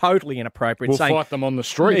just was totally inappropriate. We'll saying fight them on the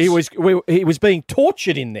streets. He was being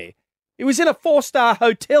tortured in there. He was in a 4-star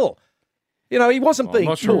hotel. You know, he wasn't being I'm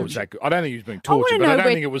not sure it was tortured. that good. I don't think he was being tortured, but I don't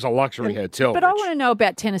think it was a luxury hotel. But I want to know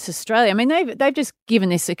about Tennis Australia. I mean, they've just given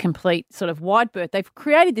this a complete sort of wide berth. They've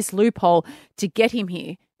created this loophole to get him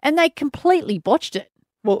here, and they completely botched it.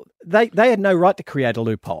 Well, they had no right to create a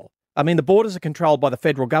loophole. I mean, the borders are controlled by the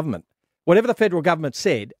federal government. Whatever the federal government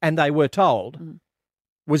said, and they were told,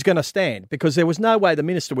 was going to stand, because there was no way the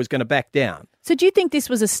minister was going to back down. So do you think this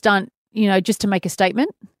was a stunt, just to make a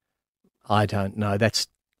statement? I don't know. That's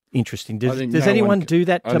interesting. Does no anyone one do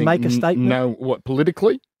that to make a statement? No, what,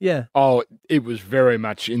 politically? Yeah. Oh, it was very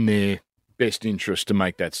much in their best interest to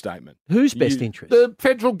make that statement. Whose best interest? The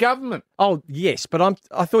federal government. Oh, yes, but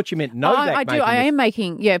I thought you meant Novak. I do. I am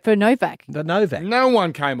making, for Novak. The Novak. No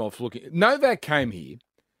one came off looking. Novak came here,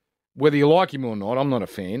 whether you like him or not, I'm not a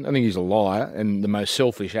fan. I think he's a liar and the most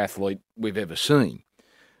selfish athlete we've ever seen.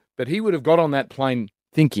 But he would have got on that plane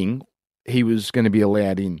thinking he was going to be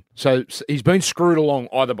allowed in. So he's been screwed along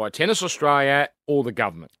either by Tennis Australia or the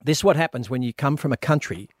government. This is what happens when you come from a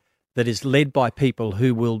country that is led by people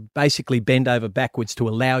who will basically bend over backwards to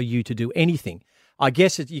allow you to do anything. I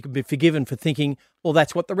guess you can be forgiven for thinking, well,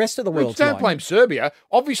 that's what the rest of the world's like. Don't blame Serbia.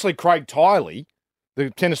 Obviously, Craig Tiley, the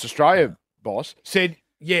Tennis Australia boss, said,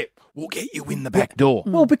 yeah, we'll get you in the back door.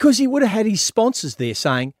 Well, because he would have had his sponsors there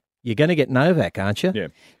saying, you're going to get Novak, aren't you? Yeah.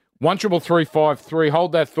 133353.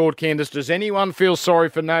 Hold that thought, Candice. Does anyone feel sorry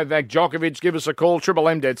for Novak Djokovic? Give us a call. Triple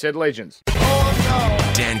M Dead Set Legends.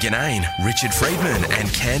 Dan Ganane, Richard Friedman and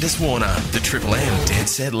Candice Warner, the Triple M Dead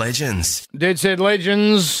Set Legends. Dead Set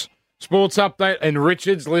Legends, sports update, and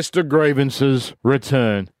Richard's list of grievances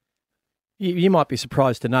return. You might be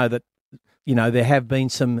surprised to know that, there have been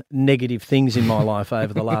some negative things in my life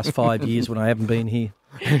over the last 5 years when I haven't been here.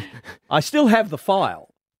 I still have the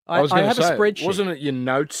file. I was I going have to say, a spreadsheet. wasn't it your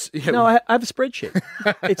notes? Yeah. No, I have a spreadsheet.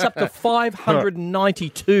 It's up to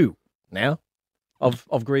 592 now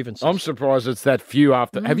of grievances. I'm surprised it's that few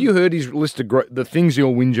after. Have you heard his list of the things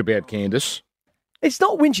he'll whinge about, Candice? It's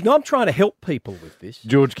not whinging. I'm trying to help people with this.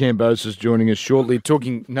 George Kambosos is joining us shortly.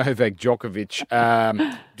 Talking Novak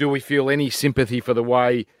Djokovic, do we feel any sympathy for the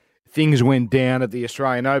way things went down at the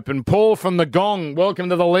Australian Open? Paul from the Gong, welcome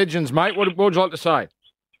to the Legends, mate. What would you like to say?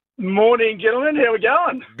 Morning, gentlemen. How we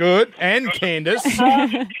going? Good. And Candice.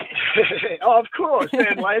 Of course,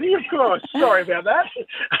 and lady, of course. Sorry about that.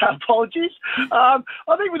 Apologies. I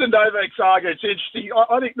think with the Novak saga, it's interesting.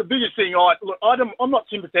 I think the biggest thing, I'm not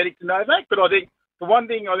sympathetic to Novak, but I think the one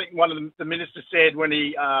thing one of the ministers said when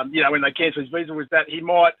he, when they cancelled his visa was that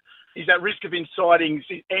he's at risk of inciting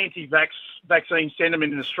anti-vaccine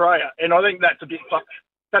sentiment in Australia, and I think that's a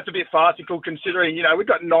bit farcical considering, we've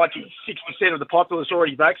got 96% of the populace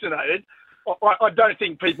already vaccinated. I don't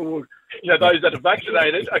think people, those that are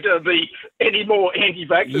vaccinated are going to be any more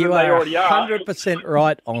anti-vax than they already are. You are 100%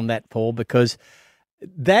 right on that, Paul, because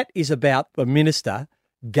that is about the minister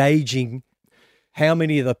gauging how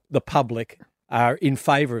many of the public are in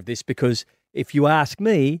favour of this, because if you ask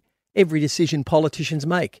me, every decision politicians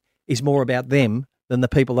make is more about them than the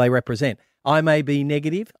people they represent. I may be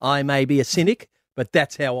negative, I may be a cynic, but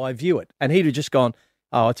that's how I view it. And he'd have just gone,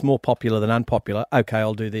 oh, it's more popular than unpopular. Okay,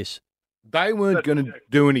 I'll do this. They weren't going to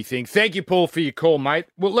do anything. Thank you, Paul, for your call, mate.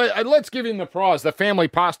 Well, let's give him the prize. The family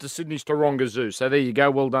passed to Sydney's Taronga Zoo. So there you go.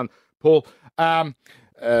 Well done, Paul. I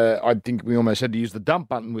think we almost had to use the dump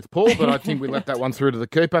button with Paul, but I think we left that one through to the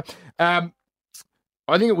keeper.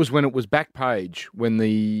 I think it was when it was Backpage, when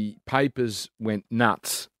the papers went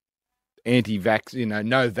nuts, anti-vax,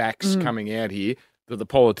 no vax coming out here, that the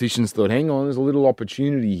politicians thought, hang on, there's a little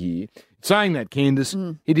opportunity here. Saying that,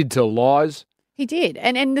 Candice, he did tell lies. He did.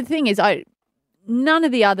 And the thing is, none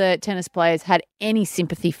of the other tennis players had any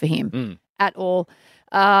sympathy for him at all.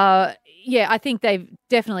 I think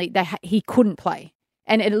he couldn't play.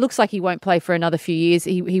 And it looks like he won't play for another few years.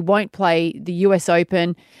 He won't play the US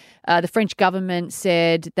Open. The French government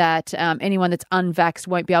said that anyone that's unvaxxed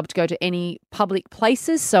won't be able to go to any public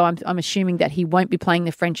places. So I'm assuming that he won't be playing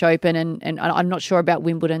the French Open, and I'm not sure about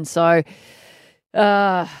Wimbledon. So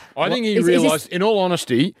I think he realised, in all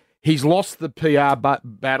honesty, he's lost the PR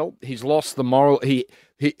battle. He's lost the moral. He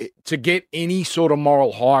to get any sort of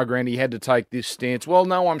moral high ground, he had to take this stance. Well,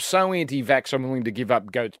 no, I'm so anti-vax, I'm willing to give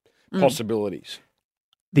up goat possibilities.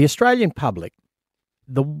 The Australian public,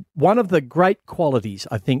 one of the great qualities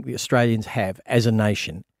I think the Australians have as a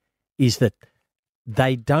nation is that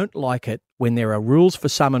they don't like it when there are rules for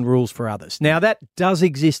some and rules for others. Now, that does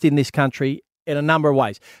exist in this country in a number of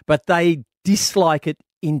ways, but they dislike it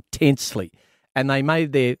intensely, and they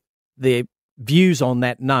made their views on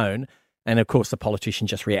that known, and of course the politician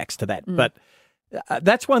just reacts to that. But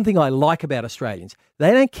that's one thing I like about Australians.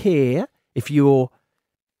 They don't care if you're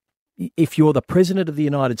the President of the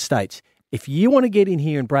United States. If you want to get in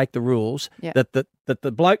here and break the rules that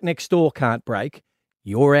the bloke next door can't break,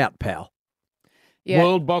 you're out, pal. Yeah.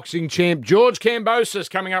 World boxing champ George Kambosos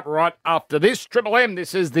coming up right after this. Triple M,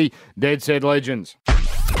 this is the Dead Set Legends.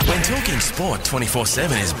 When talking sport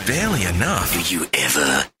 24/7 is barely enough, do you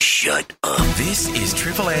ever shut up? This is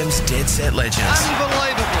Triple M's Dead Set Legends.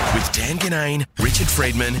 Unbelievable. With Dan Ganane, Richard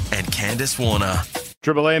Friedman and Candice Warner.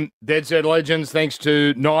 Triple M, Dead Set Legends, thanks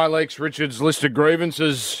to Nilex. Richard's list of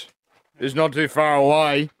grievances is not too far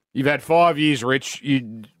away. You've had 5 years, Rich.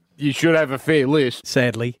 You should have a fair list.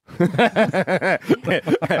 Sadly. Now,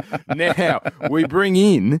 we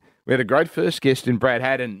had a great first guest in Brad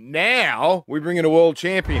Haddon. Now, we bring in a world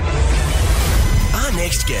champion. Our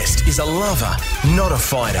next guest is a lover, not a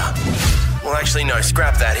fighter. Well, actually, no,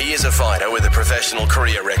 scrap that. He is a fighter with a professional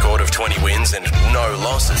career record of 20 wins and no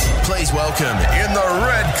losses. Please welcome, in the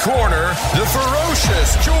red corner, the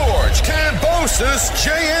ferocious George Kambosos,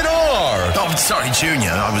 JNR. Oh, sorry,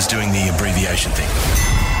 Junior. I was doing the abbreviation thing.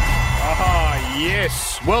 Ah,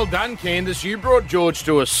 yes. Well done, Candice. You brought George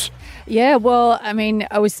to us. Yeah, well, I mean,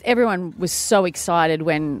 everyone was so excited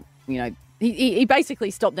when, he basically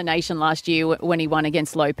stopped the nation last year when he won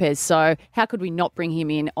against Lopez. So how could we not bring him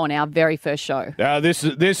in on our very first show? This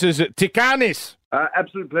is Tikanis.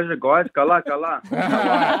 Absolute pleasure, guys. Kala.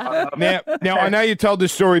 Now, I know you told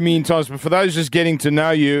this story a million times, but for those just getting to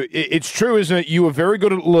know you, it's true, isn't it? You were very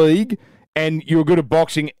good at league and you were good at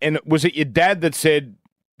boxing. And was it your dad that said,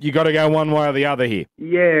 you got to go one way or the other here?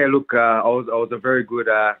 Yeah, look, I was a very good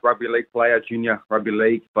rugby league player, junior rugby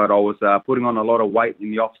league, but I was putting on a lot of weight in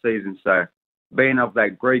the off season. So being of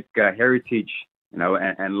that Greek heritage,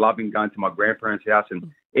 and loving going to my grandparents' house and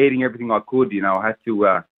eating everything I could, I had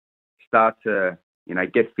to start to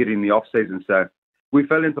get fit in the off season. So we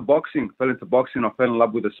fell into boxing. I fell in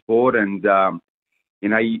love with the sport, and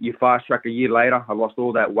you fast track a year later, I lost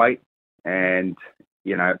all that weight, and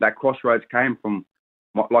that crossroads came from,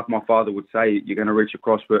 like my father would say, you're going to reach a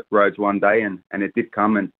crossroads one day, and it did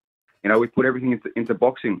come, and we put everything into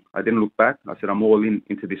boxing. I didn't look back. I said I'm all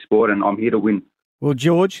into this sport, and I'm here to win. Well,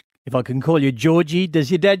 George, if I can call you Georgie,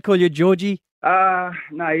 does your dad call you Georgie? No,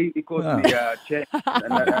 he calls me Chet.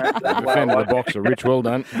 Defended the boxer, Rich. Well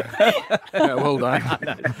done. Well done.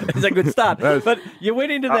 It's a good start. But you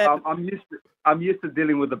went into that. I'm used to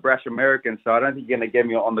dealing with the brash Americans, so I don't think you're going to get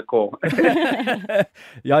me on the call.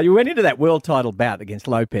 Yeah, you went into that world title bout against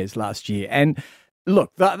Lopez last year, and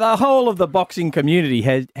look, the whole of the boxing community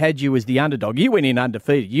had you as the underdog. You went in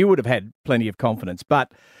undefeated. You would have had plenty of confidence,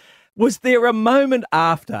 but was there a moment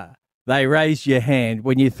after they raised your hand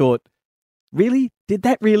when you thought, really? Did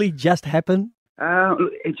that really just happen?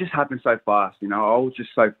 It just happened so fast. I was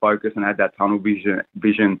just so focused and had that tunnel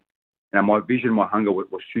vision. My hunger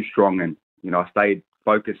was too strong, and I stayed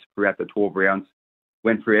focused throughout the 12 rounds.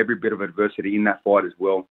 Went through every bit of adversity in that fight as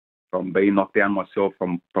well, from being knocked down myself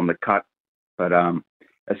from the cut. But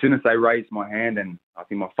as soon as they raised my hand, and I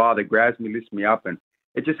think my father grabs me, lifts me up, and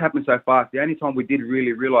it just happened so fast. The only time we did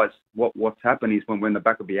really realise what's happened is when we're in the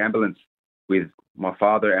back of the ambulance with my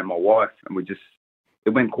father and my wife, and it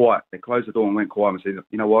went quiet. They closed the door and went quiet and said,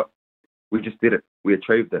 you know what? We just did it. We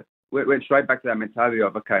achieved it. We went straight back to that mentality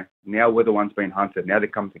of, okay, now we're the ones being hunted. Now they're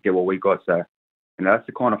coming to get what we got. So, that's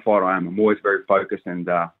the kind of fighter I am. I'm always very focused, and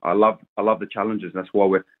I love the challenges. That's why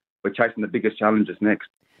we're chasing the biggest challenges next.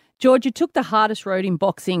 George, you took the hardest road in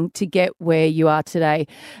boxing to get where you are today.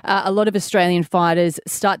 A lot of Australian fighters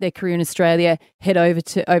start their career in Australia, head over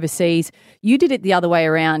to overseas. You did it the other way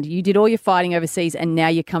around. You did all your fighting overseas, and now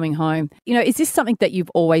you're coming home. Is this something that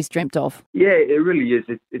you've always dreamt of? Yeah, it really is.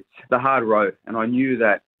 It's the hard road, and I knew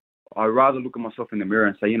that I'd rather look at myself in the mirror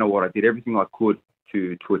and say, you know what, I did everything I could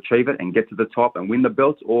to achieve it and get to the top and win the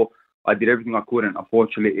belts, or I did everything I could, and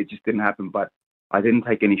unfortunately it just didn't happen. But I didn't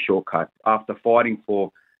take any shortcut. After fighting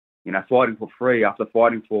for free, after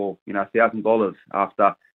fighting for, $1,000,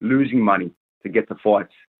 after losing money to get to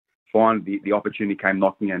fights, finally the opportunity came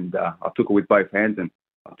knocking, and I took it with both hands, and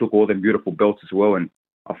I took all them beautiful belts as well, and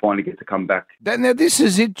I finally get to come back. Now, this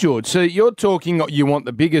is it, George. So you're talking, you want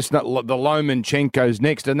the biggest, the Lomachenko's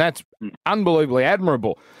next, and that's unbelievably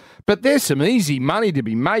admirable. But there's some easy money to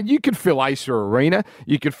be made. You could fill Asa Arena.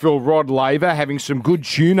 You could fill Rod Laver having some good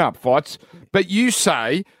tune-up fights. But you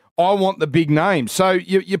say, I want the big name. So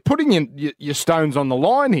you're putting your stones on the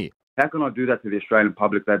line here. How can I do that to the Australian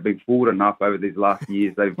public? They've been fooled enough over these last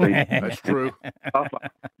years. They've been That's true.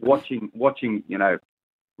 watching,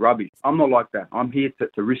 rubbish. I'm not like that. I'm here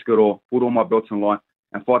to risk it all, put all my belts on the line,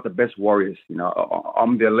 and fight the best warriors.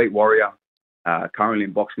 I'm the elite warrior currently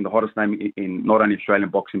in boxing, the hottest name in not only Australian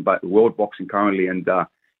boxing but world boxing currently. And I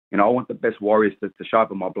want the best warriors to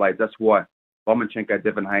sharpen my blades. That's why Lomachenko,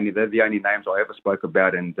 Devin Haney, they're the only names I ever spoke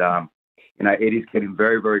about, and it is getting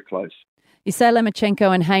very, very close. You say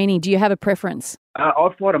Lomachenko and Haney. Do you have a preference?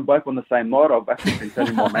 I'd fight them both on the same night. I've actually been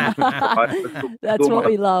telling my management. That's what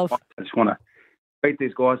we love. I just want to beat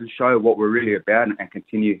these guys and show what we're really about, and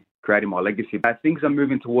continue creating my legacy. Things are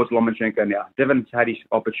moving towards Lomachenko now. Devin's had his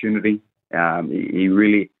opportunity. He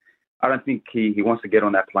really, I don't think he wants to get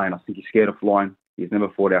on that plane. I think he's scared of flying. He's never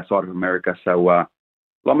fought outside of America. So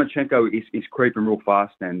Lomachenko is creeping real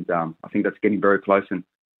fast, and I think that's getting very close. And,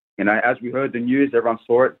 as we heard the news, everyone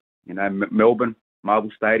saw it. Melbourne,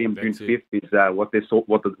 Marvel Stadium, June 5th is what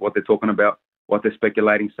they're talking about, what they're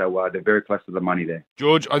speculating. So they're very close to the money there.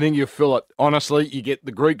 George, I think you feel it. Honestly, you get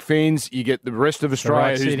the Greek fans, you get the rest of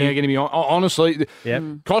Australia who's now going to be on. Honestly,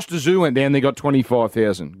 Costa Zoo went down, they got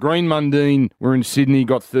 25,000. Green Mundine were in Sydney,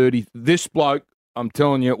 got 30. This bloke, I'm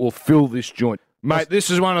telling you, will fill this joint. Mate,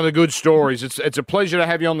 this is one of the good stories. It's a pleasure to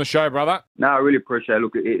have you on the show, brother. No, I really appreciate it.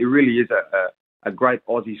 Look, it really is a great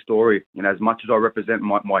Aussie story. As much as I represent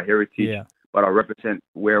my heritage, but I represent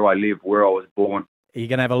where I live, where I was born. You're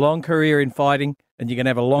going to have a long career in fighting, and you're going to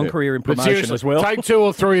have a long career in promotion as well. Take 2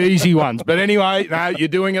 or 3 easy ones. But anyway, no, you're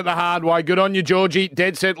doing it the hard way. Good on you, Georgie.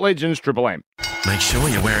 Dead Set Legends, Triple M. Make sure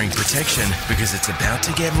you're wearing protection because it's about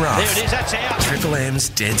to get rough. There it is, that's out. Triple M's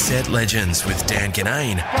Dead Set Legends with Dan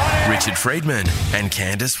Ganane, Richard Friedman, and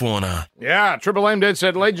Candace Warner. Yeah, Triple M Dead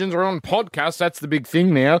Set Legends are on podcast. That's the big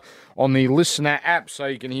thing now on the Listener app, so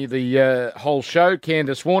you can hear the whole show.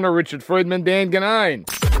 Candace Warner, Richard Friedman, Dan Ganane.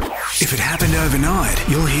 If it happened overnight,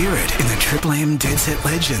 you'll hear it in the Triple M Dead Set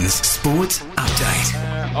Legends Sports Update.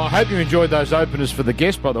 I hope you enjoyed those openers for the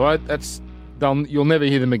guest, by the way. You'll never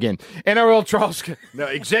hear them again. NRL trials. No,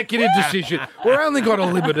 executive decision. We're only got a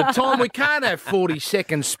limited time. We can't have 40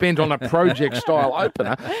 seconds spent on a project-style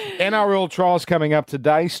opener. NRL trials coming up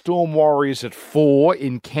today. Storm Warriors at 4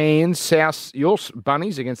 in Cairns. South, your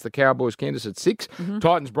Bunnies against the Cowboys, Kansas at 6.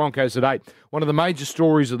 Titans Broncos at 8. One of the major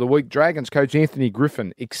stories of the week, Dragons coach Anthony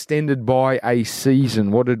Griffin extended by a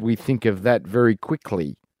season. What did we think of that very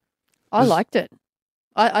quickly? I liked it.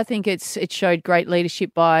 I think it showed great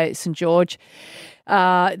leadership by St George.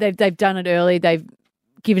 They've done it early. They've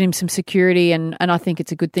given him some security, and I think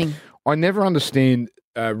it's a good thing. I never understand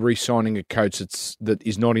re-signing a coach that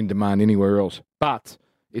is not in demand anywhere else, but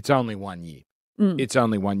it's only 1 year. It's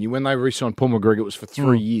only 1 year. When they re-signed Paul McGregor, it was for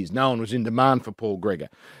 3 years. No one was in demand for Paul Gregor.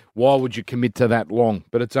 Why would you commit to that long?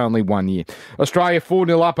 But it's only 1 year. Australia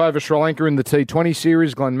 4-0 up over Sri Lanka in the T20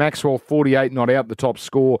 series. Glenn Maxwell 48 not out, the top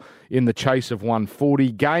score in the chase of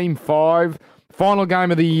 140. Game 5, final game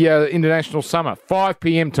of the international summer, 5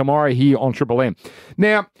 p.m. tomorrow here on Triple M.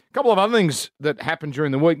 Now, a couple of other things that happened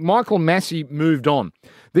during the week. Michael Massey moved on.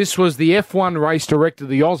 This was the F1 race director,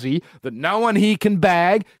 the Aussie, that no one here can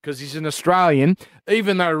bag because he's an Australian,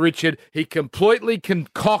 even though, Richard, he completely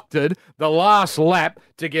concocted the last lap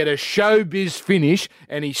to get a showbiz finish,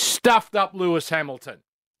 and he stuffed up Lewis Hamilton.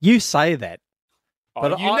 You say that.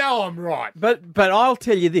 But you know I'm right. But I'll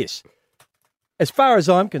tell you this. As far as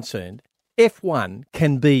I'm concerned, F1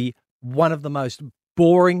 can be one of the most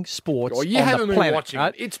boring sports on the planet. You haven't been watching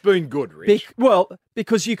right? it. It's been good, Rich.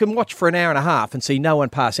 Because you can watch for an hour and a half and see no one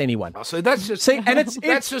pass anyone. Oh, so that's just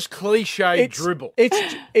that's just cliche dribble.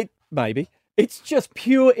 Maybe. It's just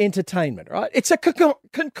pure entertainment, right? It's a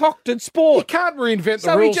concocted sport. You can't reinvent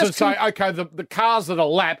the rules and say, okay, the cars that are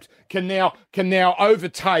lapped can now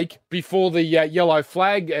overtake before the yellow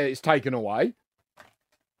flag is taken away.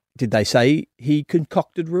 Did they say he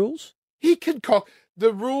concocted rules?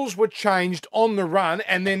 The rules were changed on the run,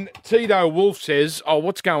 and then Tito Wolff says,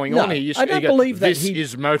 what's going on here? I don't believe that this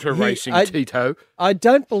is motor racing, Tito. I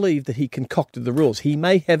don't believe that he concocted the rules. He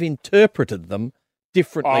may have interpreted them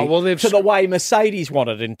differently to the way Mercedes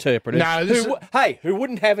wanted interpreted. No, who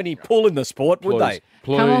wouldn't have any pull in the sport, would they?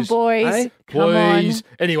 Please. Come on, boys. Hey? Come on.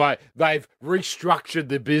 Anyway, they've restructured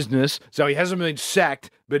the business, so he hasn't been sacked,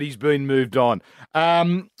 but he's been moved on.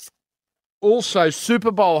 Also, Super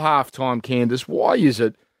Bowl halftime, Candace, why is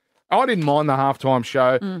it? I didn't mind the halftime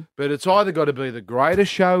show, but it's either got to be the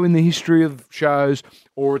greatest show in the history of shows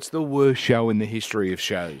or it's the worst show in the history of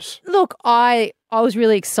shows. Look, I was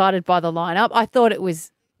really excited by the lineup. I thought it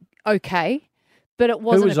was okay, but it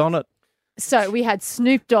wasn't. Who was on it? So we had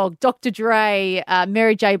Snoop Dogg, Dr. Dre,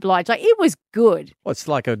 Mary J. Blige. It was good. Well, it's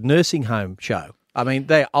like a nursing home show. I mean,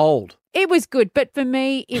 they're old. It was good, but for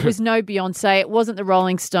me, it was no Beyonce. It wasn't the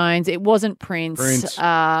Rolling Stones. It wasn't Prince.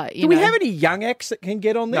 Do we have any young acts that can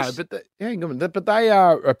get on this? No, but they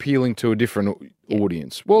are appealing to a different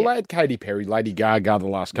audience. Well, they had Katy Perry, Lady Gaga the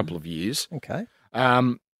last couple of years. Okay.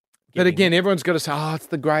 But again, everyone's got to say, it's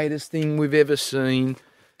the greatest thing we've ever seen.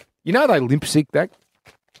 You know they limp-sync that?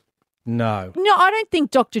 No. No, I don't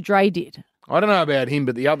think Dr. Dre did. I don't know about him,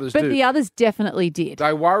 but the others do. But the others definitely did.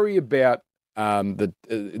 They worry about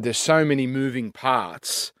there's so many moving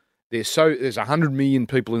parts. There's 100 million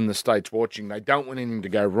people in the States watching. They don't want anything to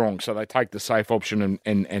go wrong, so they take the safe option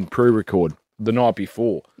and pre-record the night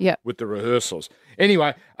before with the rehearsals.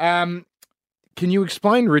 Anyway, can you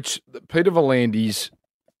explain, Rich, Peter Volandi's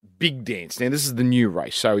big dance? Now, this is the new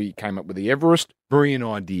race, so he came up with the Everest. Brilliant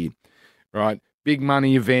idea, right? Big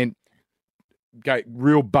money event,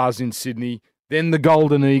 real buzz in Sydney. Then the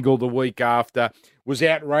Golden Eagle the week after was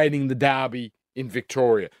out raiding the Derby in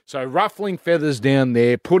Victoria. So ruffling feathers down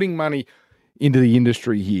there, putting money into the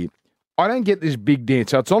industry here. I don't get this big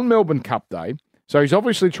dance. So it's on Melbourne Cup Day. So he's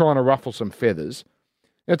obviously trying to ruffle some feathers.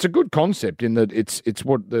 It's a good concept in that it's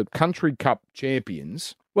what the Country Cup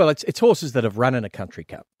champions. Well, it's horses that have run in a Country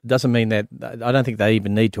Cup. Doesn't mean that I don't think they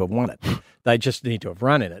even need to have won it. They just need to have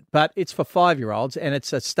run in it. But it's for 5-year-olds and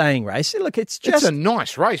it's a staying race. Look, it's a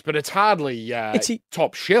nice race, but it's hardly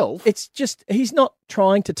top shelf. It's just he's not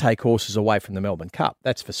trying to take horses away from the Melbourne Cup.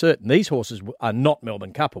 That's for certain. These horses are not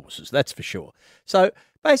Melbourne Cup horses. That's for sure. So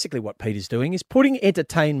basically, what Peter's doing is putting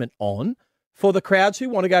entertainment on for the crowds who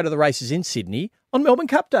want to go to the races in Sydney on Melbourne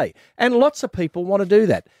Cup Day, and lots of people want to do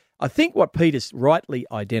that. I think what Peter's rightly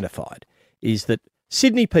identified is that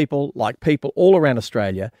Sydney people, like people all around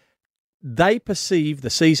Australia, they perceive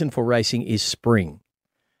the season for racing is spring,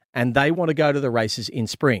 and they want to go to the races in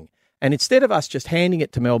spring. And instead of us just handing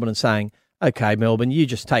it to Melbourne and saying, okay, Melbourne, you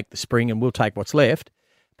just take the spring and we'll take what's left,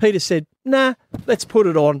 Peter said, nah, let's put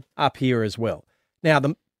it on up here as well. Now,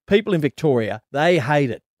 the people in Victoria, they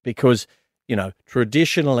hate it because,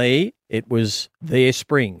 traditionally it was their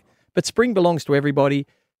spring. But spring belongs to everybody.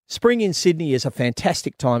 Spring in Sydney is a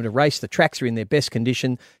fantastic time to race. The tracks are in their best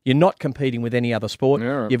condition. You're not competing with any other sport. Yeah,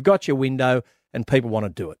 right. You've got your window and people want to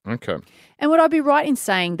do it. Okay. And would I be right in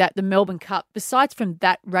saying that the Melbourne Cup, besides from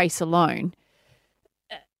that race alone,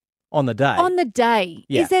 On the day.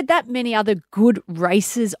 is there that many other good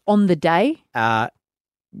races on the day?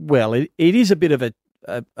 Well, it is a bit of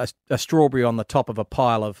a strawberry on the top of a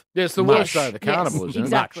pile of Yeah, it's the mush. worst day of the carnival, isn't it?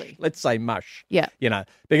 exactly. Mush. Let's say mush. Yeah.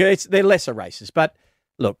 Because they're lesser races. But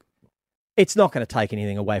look, it's not going to take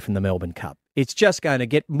anything away from the Melbourne Cup. It's just going to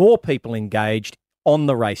get more people engaged on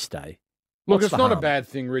the race day. Look, What's it's the not a harm? bad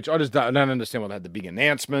thing, Rich. I just don't understand why they had the big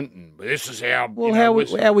announcement and this is how. Well,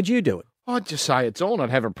 how would you do it? I'd just say it's on. I'd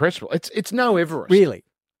have a press release. It's no Everest. Really?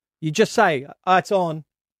 You just say, it's on.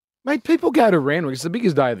 Mate, people go to Randwick. It's the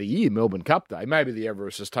biggest day of the year, Melbourne Cup Day. Maybe the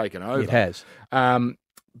Everest has taken over. It has.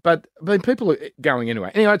 But people are going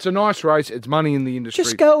anyway. Anyway, it's a nice race. It's money in the industry.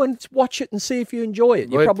 Just go and watch it and see if you enjoy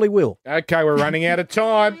it. You probably will. Okay, we're running out of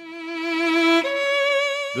time.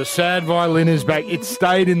 The sad violin is back. It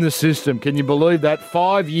stayed in the system. Can you believe that?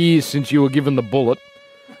 5 years since you were given the bullet.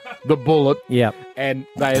 The bullet. Yeah. And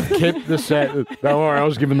they have kept the sad... Don't worry, I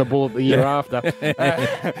was given the bullet the year after.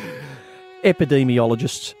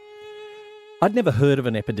 Epidemiologists. I'd never heard of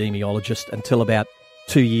an epidemiologist until about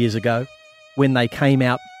 2 years ago when they came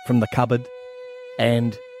out from the cupboard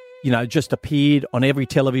and, just appeared on every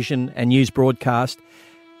television and news broadcast.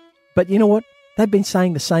 But you know what? They've been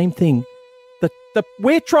saying the same thing.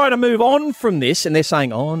 We're trying to move on from this, and they're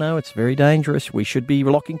saying, oh, no, it's very dangerous. We should be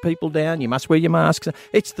locking people down. You must wear your masks.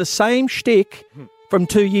 It's the same shtick from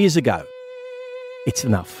 2 years ago. It's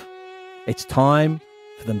enough. It's time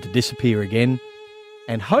for them to disappear again,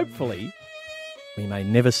 and hopefully we may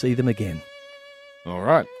never see them again. All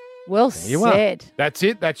right. Well There you are. said. That's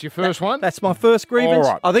it? That's your first one? That's my first grievance.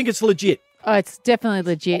 All right. I think it's legit. Oh, it's definitely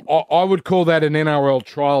legit. I would call that an NRL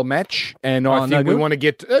trial match, and I Oh, think no we good? want to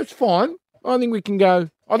get... That's fine. I think we can go...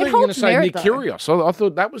 I think you're going to holds say merit, Nick though. Kyrgios. I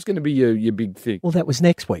thought that was going to be your big thing. Well, that was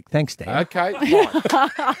next week. Thanks, Dan. Okay, fine.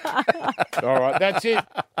 All right, that's it.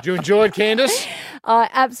 Did you enjoy it, Candice? I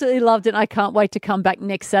absolutely loved it. I can't wait to come back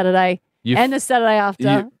next Saturday and the Saturday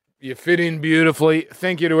after. You fit in beautifully.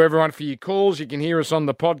 Thank you to everyone for your calls. You can hear us on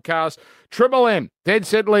the podcast. Triple M, Dead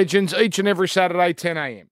Set Legends, each and every Saturday, 10 a.m.